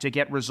weeks to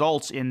get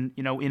results in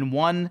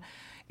one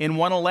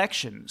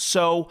election.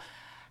 So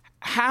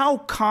how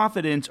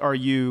confident are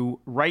you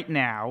right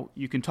now?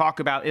 You can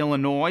talk about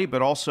Illinois,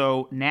 but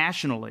also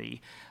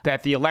nationally,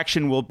 that the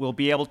election will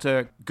be able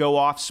to go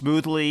off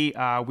smoothly.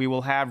 We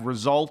will have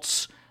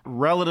results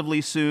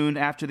relatively soon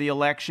after the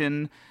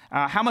election.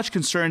 How much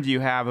concern do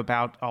you have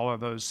about all of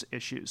those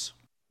issues?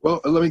 Well,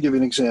 let me give you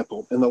an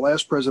example. In the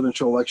last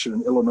presidential election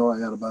in Illinois, I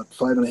had about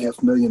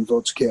 5.5 million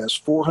votes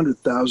cast,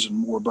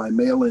 400,000 were by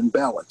mail-in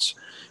ballots.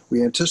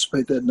 We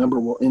anticipate that number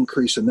will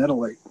increase in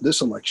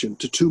this election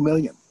to 2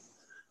 million.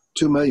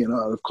 2 million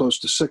out of close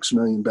to 6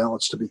 million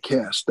ballots to be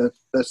cast.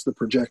 That's the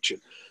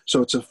projection.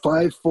 So it's a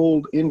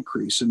 5-fold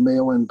increase in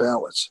mail-in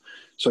ballots.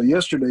 So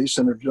yesterday,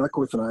 Senator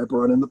Duckworth and I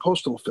brought in the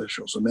postal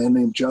officials, a man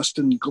named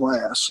Justin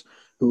Glass,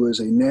 who is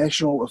a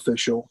national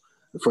official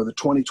for the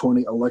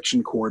 2020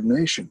 election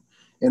coordination,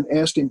 and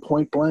asked him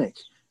point blank,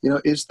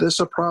 is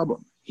this a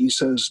problem? He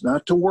says,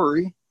 not to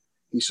worry.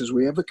 He says,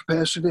 we have the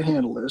capacity to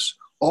handle this.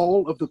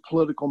 All of the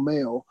political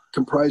mail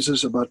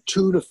comprises about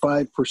 2 to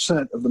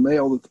 5% of the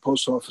mail that the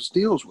post office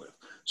deals with.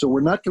 So we're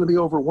not going to be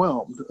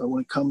overwhelmed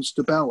when it comes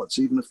to ballots,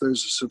 even if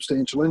there's a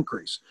substantial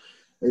increase.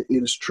 It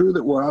is true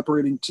that we're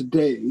operating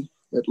today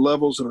at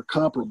levels that are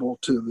comparable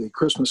to the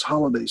Christmas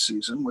holiday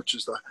season, which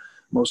is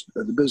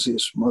the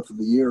busiest month of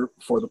the year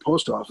for the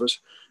post office,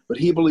 but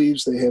he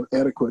believes they have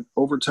adequate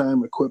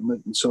overtime,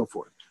 equipment, and so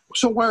forth.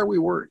 So why are we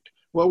worried?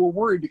 Well, we're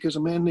worried because a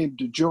man named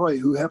DeJoy,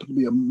 who happened to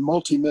be a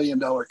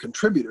multi-million-dollar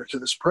contributor to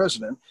this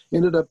president,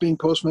 ended up being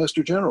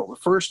Postmaster General, the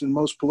first and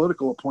most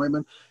political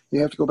appointment. You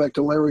have to go back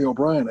to Larry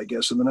O'Brien, I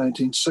guess, in the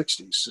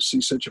 1960s to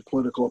see such a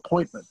political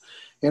appointment.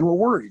 And we're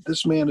worried.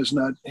 This man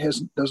doesn't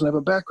have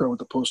a background with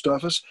the post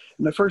office.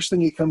 And the first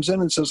thing he comes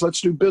in and says,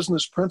 let's do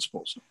business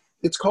principles.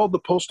 It's called the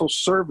Postal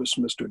Service,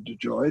 Mr.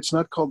 DeJoy. It's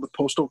not called the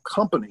Postal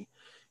Company.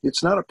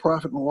 It's not a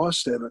profit and loss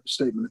statement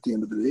at the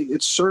end of the day.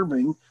 It's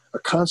serving a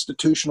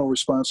constitutional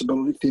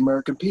responsibility to the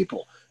American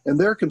people. And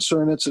their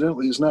concern,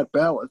 incidentally, is not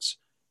ballots.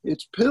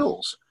 It's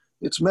pills.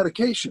 It's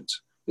medications.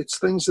 It's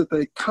things that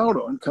they count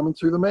on coming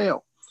through the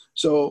mail.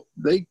 So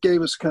they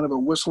gave us kind of a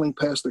whistling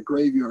past the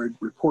graveyard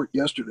report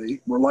yesterday.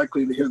 We're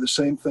likely to hear the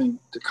same thing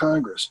to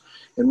Congress.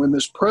 And when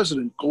this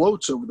president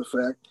gloats over the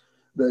fact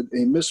that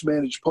a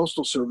mismanaged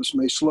postal service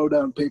may slow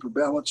down paper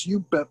ballots, you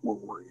bet we're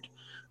worried.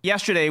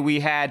 Yesterday,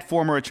 we had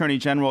former Attorney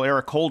General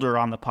Eric Holder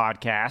on the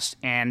podcast,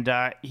 and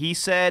he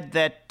said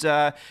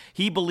that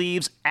he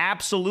believes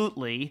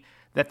absolutely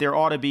that there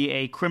ought to be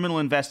a criminal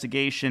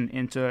investigation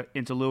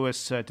into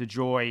Louis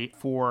DeJoy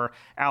for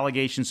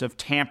allegations of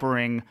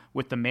tampering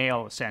with the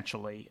mail,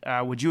 essentially.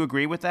 Would you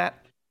agree with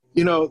that?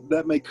 You know,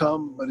 that may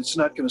come, but it's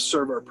not going to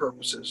serve our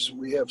purposes.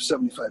 We have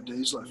 75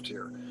 days left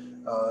here.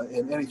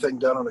 And anything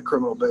done on a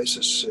criminal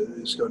basis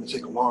is going to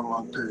take a long,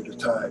 long period of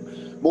time.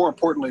 More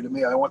importantly to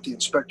me, I want the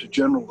Inspector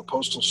General of the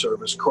Postal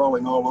Service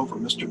crawling all over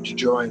Mr.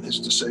 DeJoy and his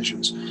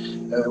decisions.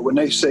 When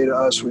they say to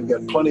us, we've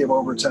got plenty of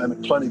overtime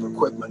and plenty of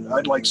equipment,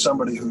 I'd like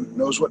somebody who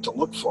knows what to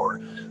look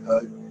for,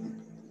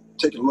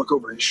 taking a look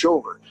over his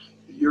shoulder.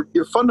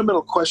 Your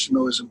fundamental question,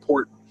 though, is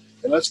important,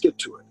 and let's get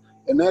to it.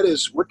 And that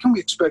is, what can we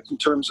expect in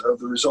terms of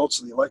the results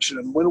of the election,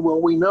 and when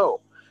will we know?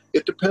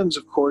 It depends,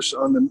 of course,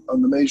 on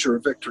the measure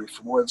of victory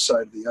from one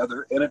side or the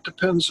other, and it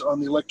depends on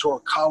the Electoral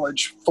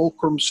College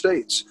fulcrum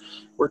states.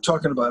 We're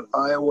talking about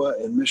Iowa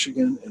and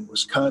Michigan and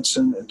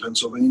Wisconsin and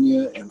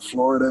Pennsylvania and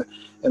Florida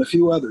and a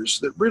few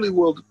others that really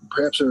will,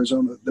 perhaps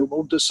Arizona, that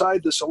will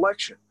decide this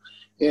election.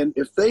 And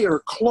if they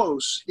are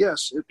close,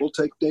 yes, it will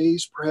take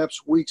days,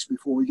 perhaps weeks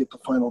before we get the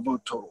final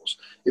vote totals.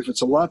 If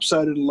it's a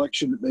lopsided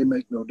election, it may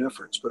make no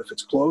difference. But if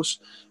it's close,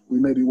 we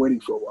may be waiting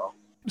for a while.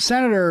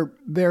 Senator,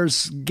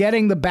 there's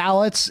getting the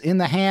ballots in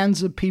the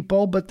hands of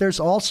people, but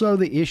there's also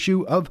the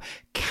issue of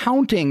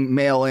counting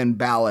mail-in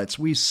ballots.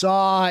 We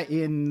saw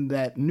in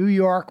that New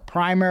York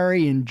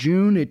primary in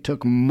June, it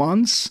took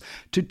months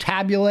to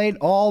tabulate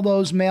all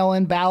those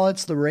mail-in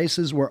ballots. The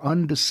races were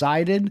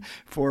undecided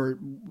for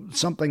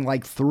something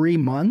like 3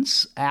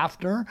 months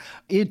after.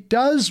 It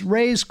does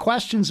raise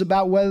questions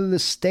about whether the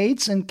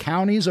states and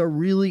counties are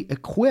really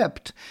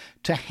equipped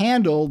to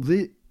handle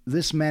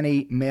this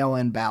many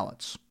mail-in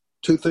ballots.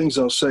 Two things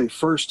I'll say.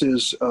 First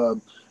is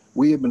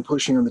we have been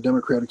pushing on the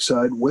Democratic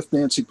side with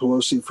Nancy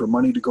Pelosi for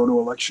money to go to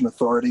election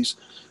authorities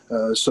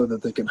so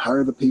that they can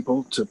hire the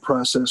people to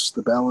process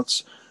the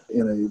ballots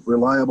in a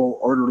reliable,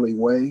 orderly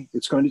way.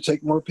 It's going to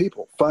take more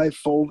people.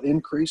 5-fold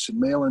increase in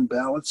mail-in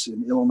ballots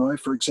in Illinois,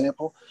 for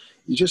example.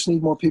 You just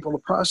need more people to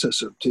process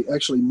them, to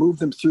actually move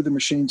them through the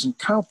machines and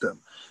count them.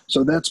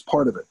 So that's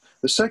part of it.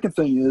 The second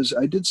thing is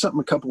I did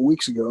something a couple of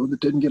weeks ago that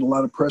didn't get a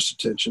lot of press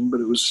attention,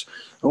 but it was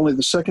only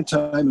the second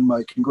time in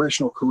my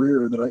congressional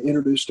career that I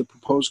introduced a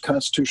proposed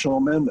constitutional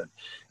amendment.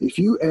 If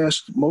you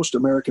ask most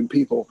American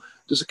people,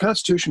 does the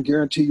Constitution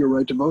guarantee your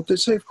right to vote? They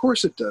say, of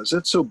course it does.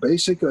 That's so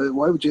basic.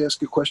 Why would you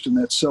ask a question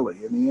that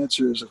silly? And the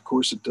answer is, of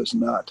course it does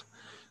not.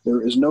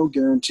 There is no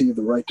guarantee of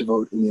the right to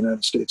vote in the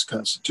United States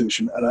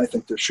Constitution, and I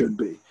think there should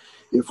be.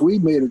 If we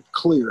made it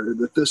clear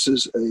that this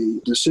is a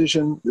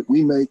decision that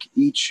we make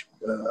each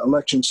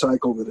election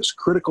cycle that is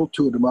critical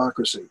to a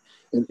democracy,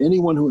 and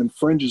anyone who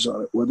infringes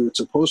on it, whether it's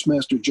a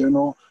postmaster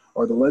general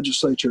or the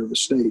legislature of the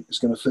state, is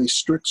going to face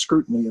strict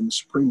scrutiny in the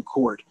Supreme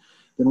Court,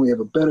 then we have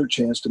a better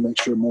chance to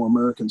make sure more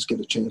Americans get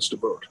a chance to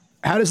vote.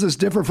 How does this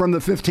differ from the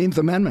 15th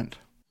Amendment?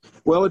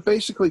 Well, it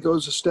basically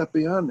goes a step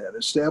beyond that.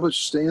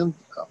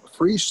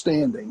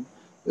 Freestanding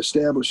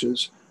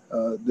establishes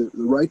the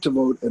right to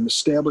vote and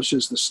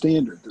establishes the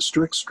standard, the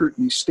strict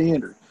scrutiny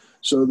standard,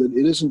 so that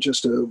it isn't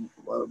just a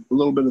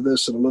little bit of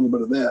this and a little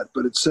bit of that,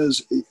 but it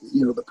says,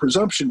 the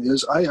presumption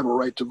is I have a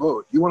right to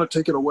vote. You want to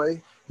take it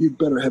away? You'd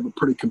better have a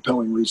pretty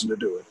compelling reason to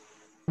do it.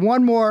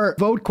 One more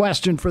vote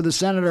question for the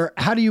senator.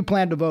 How do you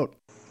plan to vote?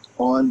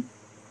 On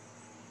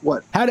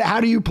what?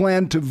 How do you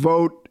plan to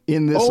vote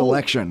in this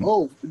election?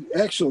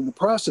 Actually, the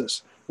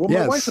process. Well,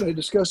 yes. My wife and I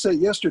discussed that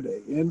yesterday,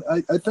 and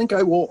I think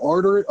I will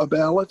order a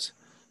ballot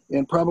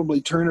and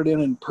probably turn it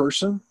in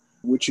person,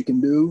 which you can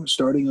do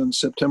starting on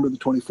September the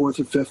 24th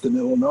or 5th in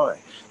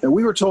Illinois. And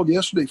we were told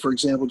yesterday, for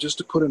example, just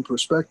to put in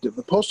perspective,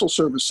 the Postal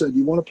Service said,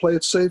 you want to play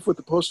it safe with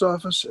the post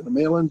office and a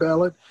mail-in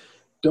ballot?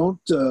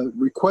 Don't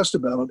request a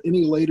ballot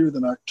any later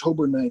than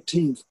October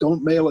 19th.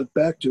 Don't mail it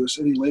back to us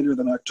any later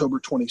than October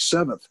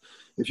 27th.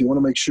 If you want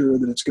to make sure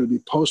that it's going to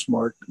be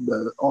postmarked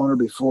on or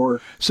before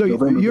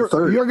November the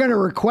 3rd. You're going to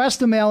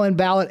request a mail-in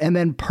ballot and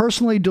then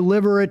personally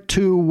deliver it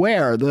to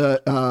where?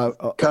 The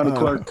county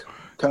clerk.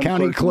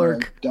 County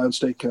clerk.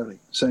 Downstate County,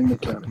 Sangamon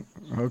County.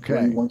 Okay.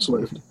 Where he once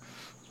lived.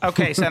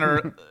 Okay,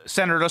 Senator,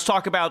 let's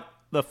talk about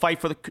the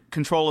fight for the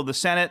control of the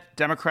Senate.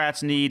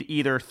 Democrats need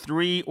either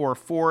 3 or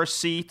 4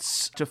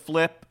 seats to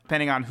flip,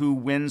 depending on who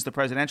wins the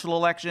presidential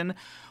election.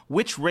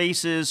 Which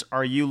races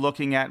are you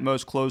looking at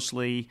most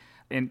closely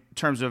in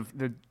terms of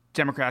the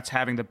Democrats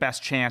having the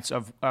best chance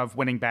of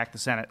winning back the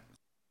Senate?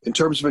 In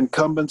terms of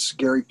incumbents,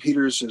 Gary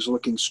Peters is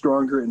looking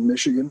stronger in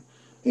Michigan,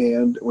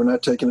 and we're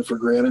not taking it for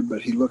granted,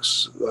 but he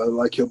looks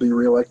like he'll be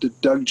reelected.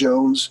 Doug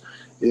Jones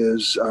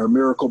is our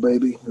miracle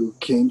baby who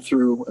came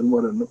through, and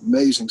what an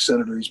amazing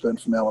senator he's been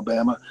from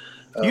Alabama.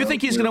 You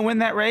think he's going to win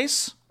that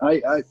race?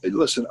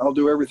 Listen, I'll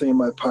do everything in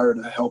my power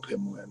to help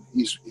him win.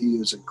 He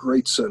is a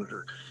great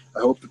senator. I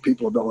hope the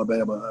people of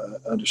Alabama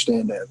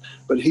understand that.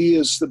 But he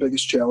is the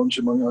biggest challenge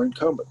among our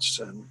incumbents,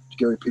 and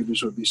Gary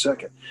Peters would be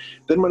second.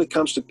 Then when it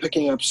comes to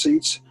picking up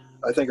seats,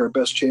 I think our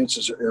best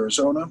chances are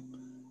Arizona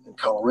and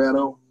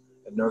Colorado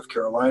and North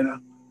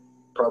Carolina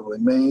probably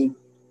Maine,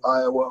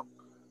 Iowa.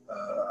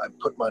 I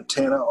put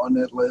Montana on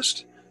that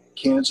list.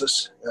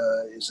 Kansas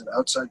is an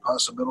outside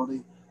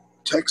possibility.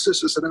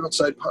 Texas is an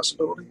outside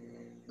possibility.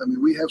 I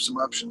mean, we have some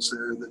options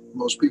there that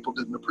most people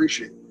didn't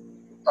appreciate.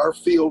 Our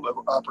field of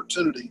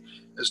opportunity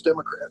as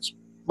Democrats,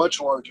 much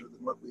larger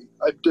than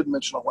I didn't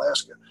mention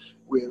Alaska.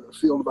 We have a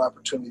field of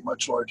opportunity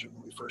much larger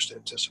than we first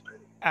anticipated.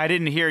 I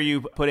didn't hear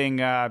you putting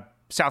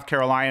South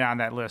Carolina on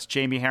that list.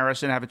 Jamie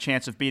Harrison have a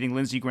chance of beating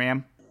Lindsey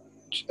Graham?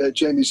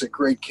 Jamie's a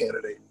great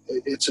candidate.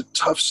 It's a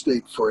tough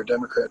state for a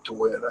Democrat to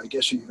win. I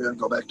guess you've got to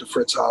go back to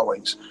Fritz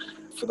Hollings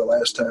for the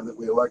last time that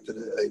we elected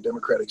a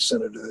Democratic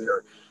senator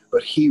there.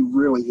 But he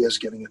really is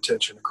getting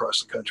attention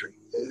across the country.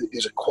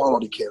 He's a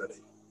quality candidate.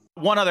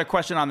 One other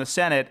question on the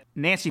Senate.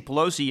 Nancy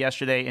Pelosi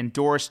yesterday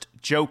endorsed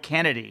Joe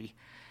Kennedy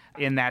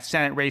in that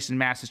Senate race in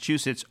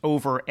Massachusetts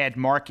over Ed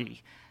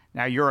Markey.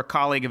 Now, you're a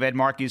colleague of Ed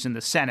Markey's in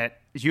the Senate.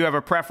 Do you have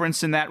a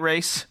preference in that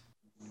race?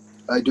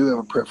 I do have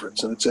a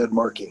preference, and it's Ed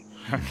Markey.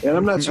 And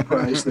I'm not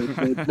surprised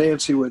that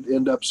Nancy would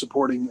end up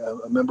supporting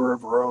a member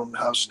of her own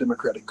House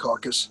Democratic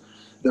caucus.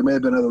 There may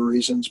have been other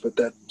reasons, but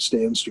that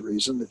stands to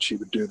reason that she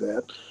would do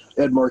that.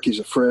 Ed Markey's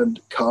a friend,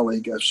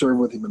 colleague. I've served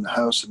with him in the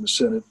House and the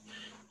Senate.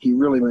 He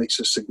really makes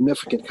a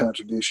significant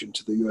contribution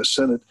to the U.S.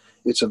 Senate.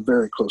 It's a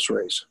very close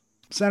race.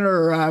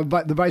 Senator,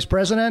 the Vice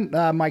President,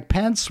 Mike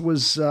Pence,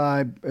 was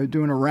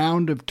doing a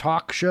round of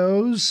talk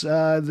shows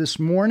this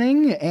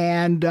morning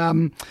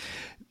and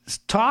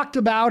talked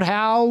about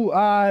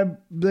how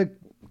the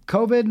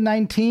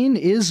COVID-19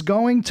 is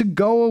going to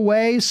go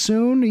away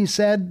soon. He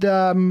said,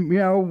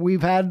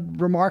 we've had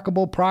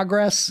remarkable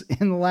progress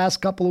in the last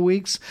couple of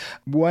weeks.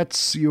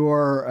 What's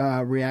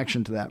your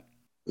reaction to that?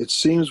 It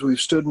seems we've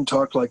stood and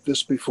talked like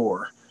this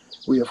before.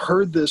 We have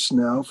heard this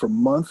now for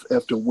month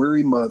after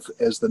weary month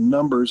as the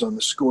numbers on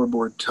the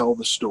scoreboard tell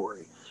the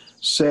story.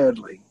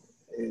 Sadly,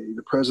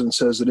 the president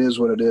says it is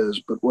what it is,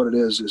 but what it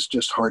is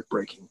just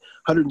heartbreaking.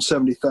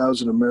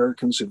 170,000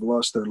 Americans who've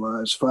lost their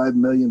lives, 5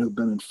 million who've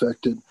been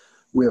infected.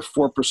 We have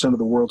 4% of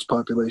the world's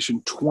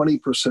population,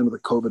 20% of the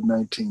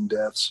COVID-19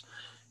 deaths.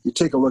 You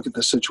take a look at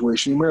the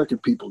situation, the American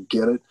people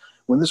get it.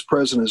 When this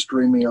president is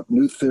dreaming up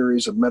new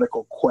theories of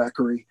medical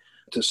quackery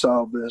to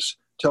solve this,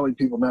 telling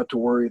people not to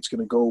worry, it's going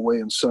to go away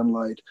in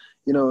sunlight.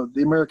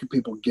 The American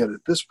people get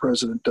it. This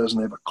president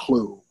doesn't have a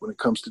clue when it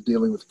comes to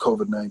dealing with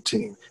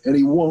COVID-19, and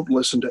he won't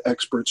listen to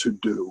experts who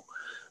do.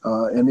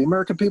 And the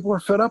American people are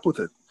fed up with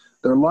it.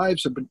 Their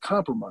lives have been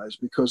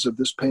compromised because of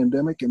this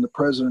pandemic, and the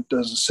president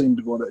doesn't seem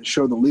to want to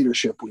show the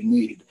leadership we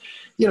need.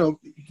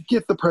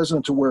 Get the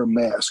president to wear a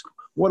mask.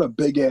 What a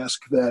big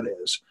ask that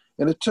is.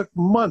 And it took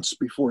months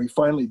before he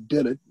finally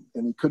did it,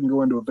 and he couldn't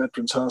go into a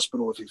veterans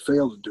hospital if he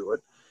failed to do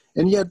it.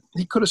 And yet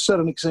he could have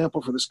set an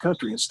example for this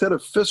country. Instead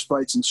of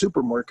fistfights in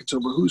supermarkets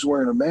over who's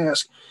wearing a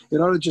mask, it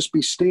ought to just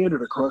be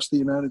standard across the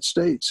United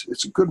States.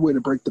 It's a good way to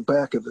break the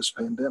back of this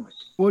pandemic.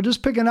 Well,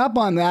 just picking up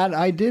on that,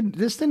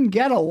 this didn't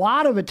get a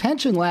lot of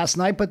attention last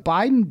night, but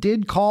Biden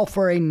did call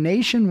for a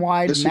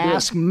nationwide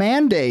mask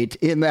mandate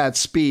in that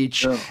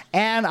speech. Yeah.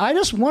 And I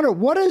just wonder,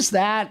 what does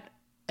that,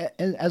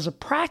 as a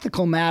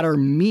practical matter,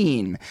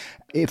 mean?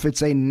 If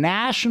it's a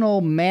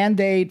national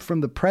mandate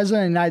from the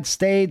president of the United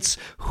States,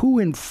 who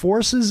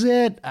enforces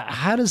it?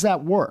 How does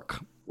that work?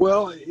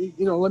 Well,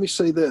 let me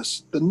say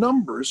this. The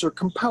numbers are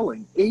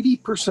compelling.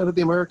 80% of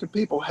the American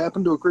people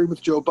happen to agree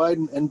with Joe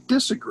Biden and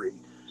disagree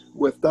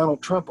with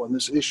Donald Trump on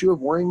this issue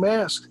of wearing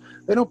masks.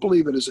 They don't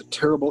believe it is a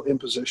terrible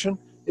imposition.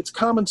 It's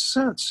common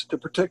sense to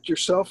protect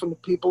yourself and the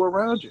people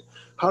around you.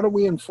 How do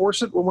we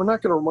enforce it? Well, we're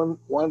not going to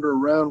wander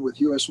around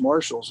with U.S.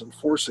 Marshals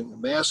enforcing a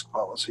mask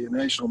policy, a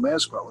national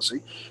mask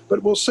policy,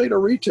 but we'll say to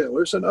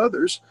retailers and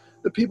others,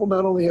 the people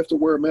not only have to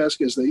wear a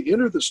mask as they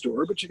enter the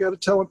store, but you got to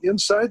tell them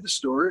inside the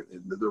store,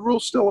 the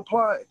rules still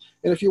apply.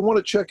 And if you want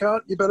to check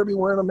out, you better be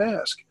wearing a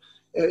mask.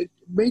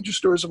 Major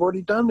stores have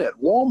already done that.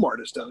 Walmart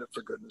has done it,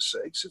 for goodness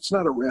sakes. It's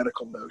not a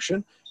radical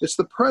notion. It's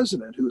the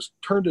president who has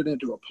turned it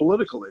into a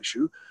political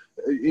issue,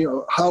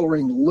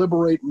 hollering,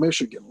 liberate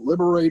Michigan,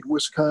 liberate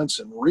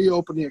Wisconsin,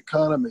 reopen the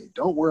economy,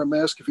 don't wear a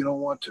mask if you don't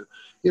want to.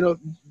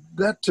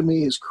 That to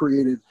me has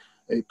created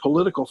a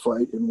political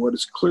fight in what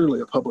is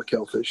clearly a public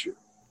health issue.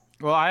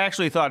 Well, I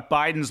actually thought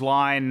Biden's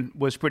line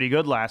was pretty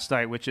good last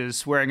night, which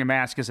is wearing a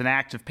mask is an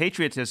act of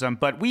patriotism.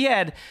 But we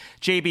had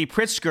J.B.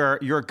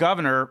 Pritzker, your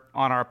governor,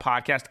 on our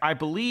podcast. I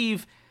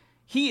believe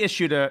he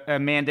issued a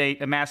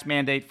mask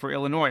mandate for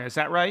Illinois. Is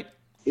that right?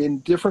 In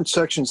different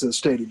sections of the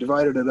state. He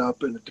divided it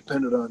up, and it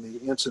depended on the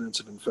incidence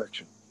of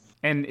infection.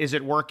 And is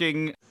it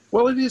working?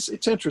 Well, it is.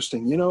 It's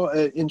interesting.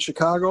 In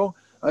Chicago,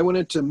 I went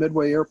into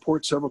Midway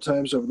Airport several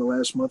times over the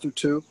last month or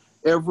two.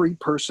 Every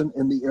person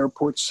in the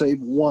airport,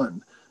 save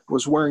one,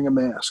 was wearing a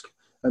mask.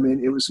 I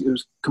mean, it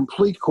was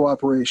complete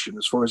cooperation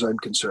as far as I'm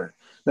concerned.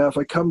 Now, if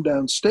I come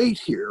downstate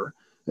here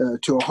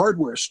to a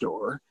hardware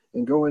store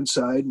and go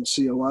inside and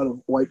see a lot of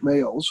white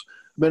males,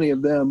 many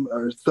of them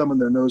are thumbing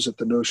their nose at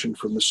the notion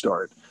from the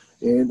start.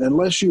 And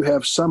unless you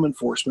have some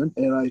enforcement,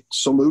 and I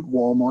salute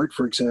Walmart,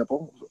 for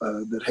example,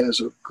 that has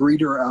a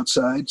greeter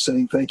outside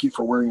saying thank you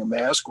for wearing a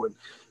mask when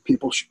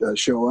people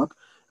show up.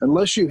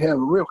 unless you have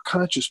a real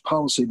conscious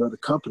policy by the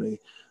company,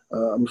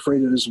 I'm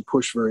afraid it isn't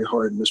pushed very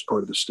hard in this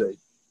part of the state.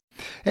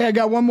 Hey, I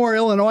got one more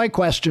Illinois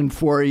question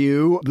for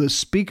you. The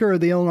Speaker of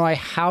the Illinois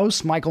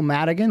House, Michael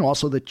Madigan,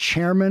 also the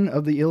chairman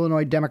of the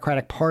Illinois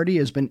Democratic Party,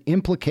 has been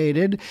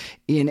implicated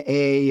in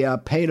a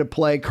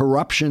pay-to-play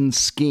corruption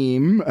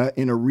scheme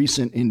in a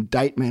recent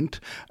indictment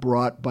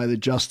brought by the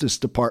Justice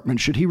Department.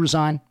 Should he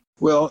resign?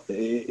 Well,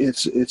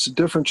 it's a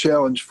different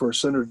challenge for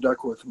Senator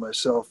Duckworth and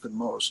myself than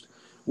most.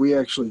 We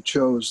actually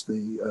chose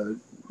the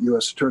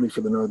U.S. Attorney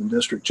for the Northern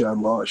District,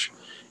 John Losh.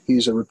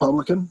 He's a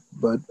Republican,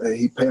 but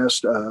he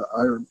passed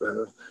our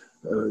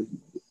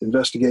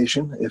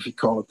investigation, if you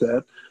call it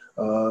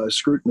that,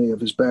 scrutiny of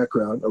his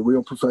background, a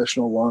real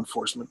professional law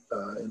enforcement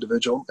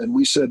individual. And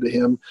we said to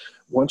him,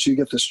 once you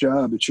get this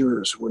job, it's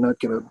yours. We're not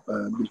going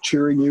to be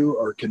cheering you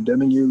or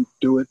condemning you.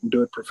 Do it and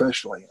do it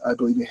professionally. I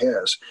believe he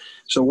has.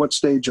 So what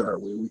stage are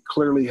we? We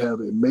clearly have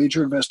a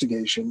major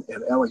investigation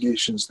and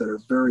allegations that are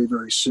very,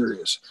 very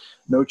serious.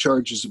 No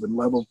charges have been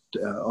leveled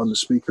on the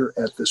Speaker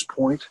at this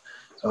point.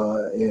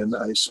 And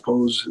I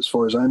suppose, as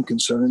far as I'm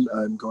concerned,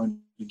 I'm going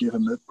to give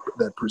him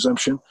that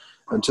presumption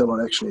until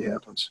it actually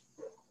happens.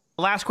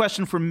 Last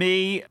question for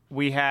me.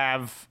 We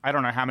have, I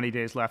don't know how many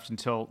days left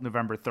until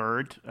November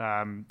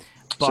 3rd.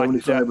 But,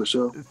 75 or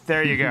so.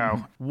 There you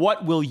go.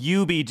 What will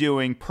you be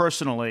doing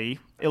personally?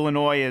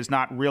 Illinois is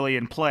not really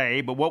in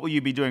play, but what will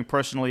you be doing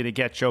personally to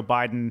get Joe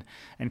Biden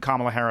and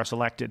Kamala Harris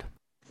elected?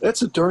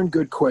 That's a darn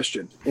good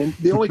question. And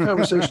the only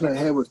conversation I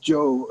had with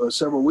Joe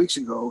several weeks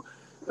ago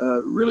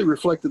really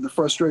reflected the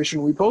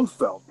frustration we both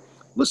felt.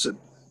 Listen,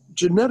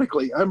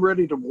 genetically, I'm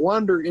ready to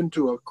wander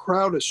into a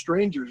crowd of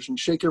strangers and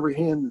shake every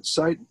hand in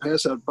sight and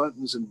pass out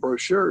buttons and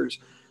brochures.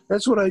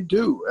 That's what I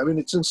do. I mean,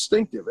 it's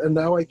instinctive. And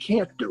now I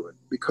can't do it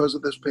because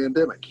of this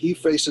pandemic. He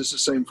faces the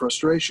same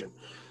frustration.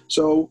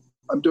 So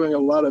I'm doing a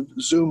lot of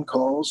Zoom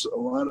calls, a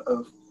lot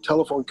of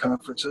telephone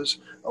conferences,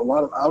 a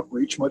lot of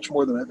outreach, much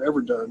more than I've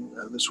ever done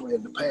this way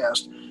in the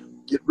past.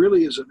 It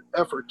really is an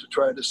effort to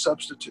try to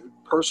substitute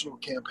personal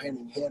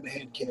campaigning,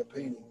 hand-to-hand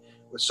campaigning,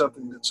 with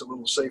something that's a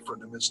little safer in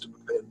the midst of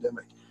a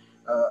pandemic.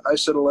 I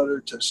sent a letter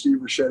to Steve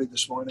Ricchetti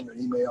this morning,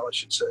 an email, I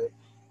should say,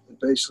 and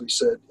basically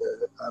said,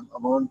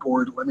 I'm on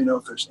board. Let me know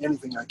if there's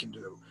anything I can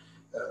do.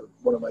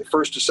 One of my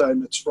first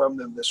assignments from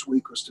them this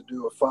week was to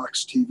do a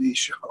Fox TV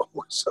show.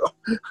 So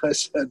I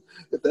said,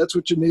 if that's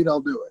what you need, I'll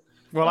do it.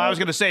 Well, I was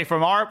going to say, from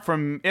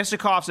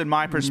Isikoff's and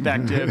my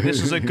perspective, this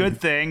is a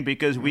good thing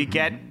because we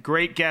get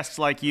great guests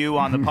like you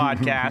on the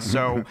podcast.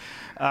 So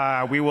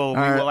we will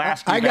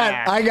ask you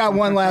back. I got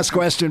one last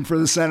question for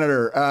the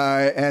senator.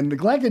 And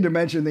neglected to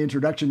mention the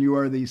introduction, you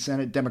are the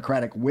Senate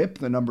Democratic Whip,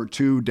 the number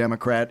 2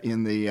 Democrat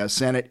in the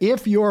Senate.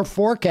 If your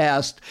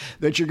forecast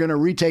that you're going to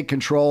retake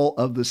control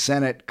of the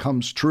Senate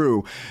comes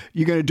true,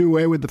 you going to do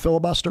away with the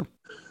filibuster?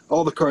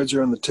 All the cards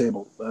are on the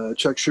table.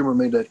 Chuck Schumer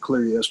made that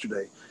clear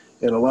yesterday.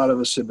 And a lot of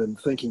us have been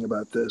thinking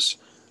about this.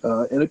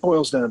 And it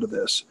boils down to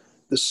this.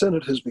 The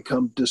Senate has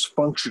become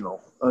dysfunctional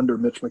under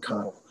Mitch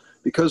McConnell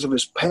because of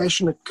his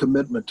passionate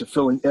commitment to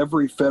filling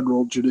every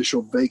federal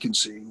judicial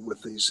vacancy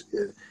with these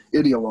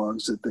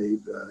ideologues that they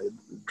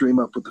dream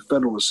up with the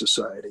Federalist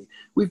Society.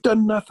 We've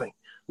done nothing.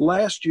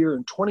 Last year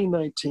in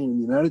 2019,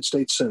 in the United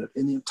States Senate,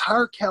 in the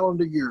entire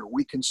calendar year,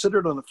 we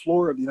considered on the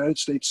floor of the United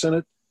States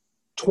Senate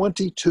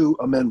 22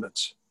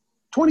 amendments.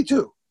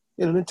 22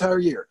 in an entire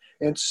year.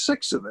 And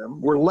 6 of them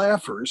were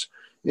laughers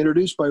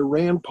introduced by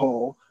Rand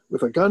Paul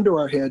with a gun to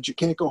our head. You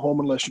can't go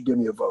home unless you give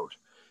me a vote.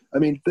 I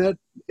mean, that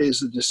is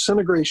the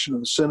disintegration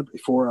of the Senate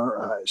before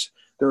our eyes.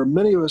 There are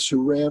many of us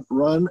who ran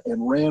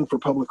for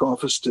public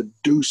office to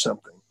do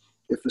something.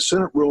 If the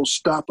Senate rules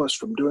stop us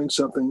from doing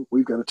something,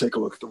 we've got to take a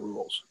look at the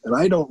rules. And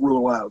I don't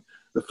rule out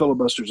the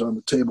filibusters on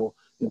the table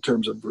in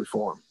terms of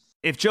reform.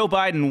 If Joe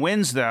Biden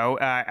wins, though,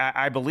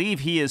 I believe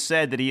he has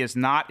said that he is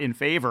not in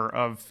favor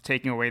of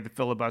taking away the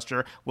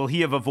filibuster. Will he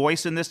have a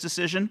voice in this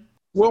decision?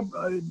 Well,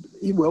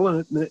 he will,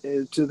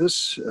 and to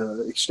this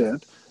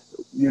extent.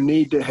 You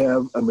need to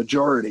have a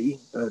majority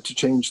to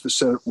change the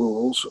Senate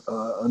rules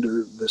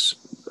under this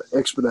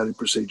expedited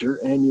procedure,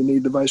 and you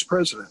need the vice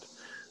president.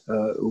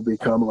 It will be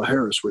Kamala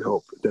Harris, we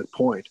hope, at that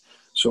point.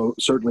 So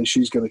certainly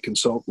she's going to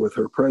consult with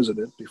her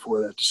president before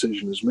that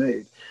decision is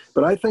made.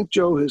 But I think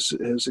Joe has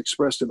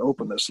expressed an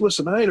openness.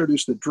 Listen, I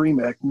introduced the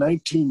DREAM Act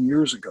 19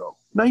 years ago.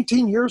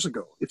 19 years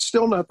ago. It's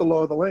still not the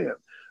law of the land.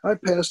 I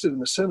passed it in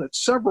the Senate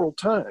several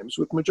times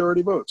with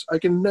majority votes. I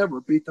can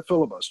never beat the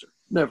filibuster.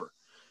 Never.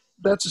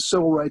 That's a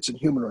civil rights and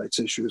human rights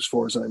issue as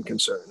far as I'm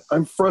concerned.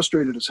 I'm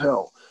frustrated as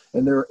hell.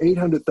 And there are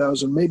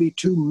 800,000, maybe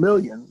 2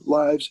 million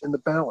lives in the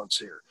balance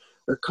here.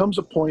 There comes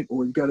a point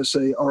where we've got to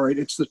say, all right,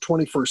 it's the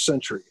 21st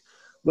century.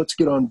 Let's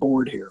get on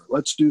board here.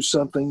 Let's do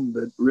something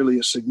that really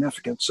is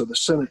significant so the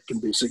Senate can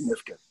be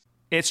significant.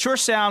 It sure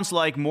sounds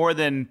like more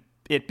than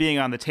it being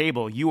on the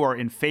table, you are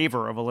in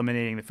favor of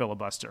eliminating the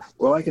filibuster.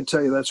 Well, I can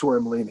tell you that's where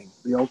I'm leaning.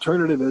 The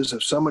alternative is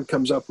if someone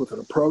comes up with an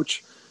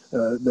approach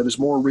that is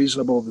more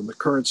reasonable than the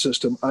current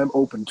system, I'm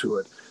open to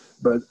it.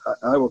 But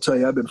I will tell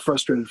you, I've been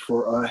frustrated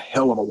for a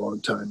hell of a long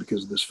time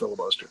because of this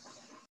filibuster.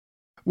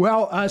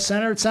 Well,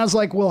 Senator, it sounds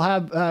like we'll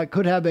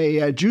could have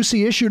a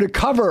juicy issue to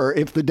cover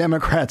if the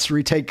Democrats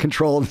retake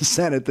control of the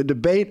Senate, the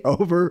debate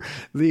over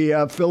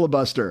the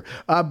filibuster.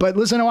 But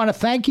listen, I want to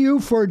thank you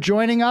for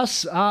joining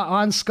us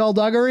on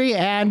Skullduggery,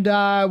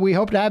 and we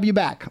hope to have you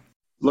back.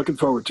 Looking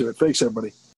forward to it. Thanks, everybody.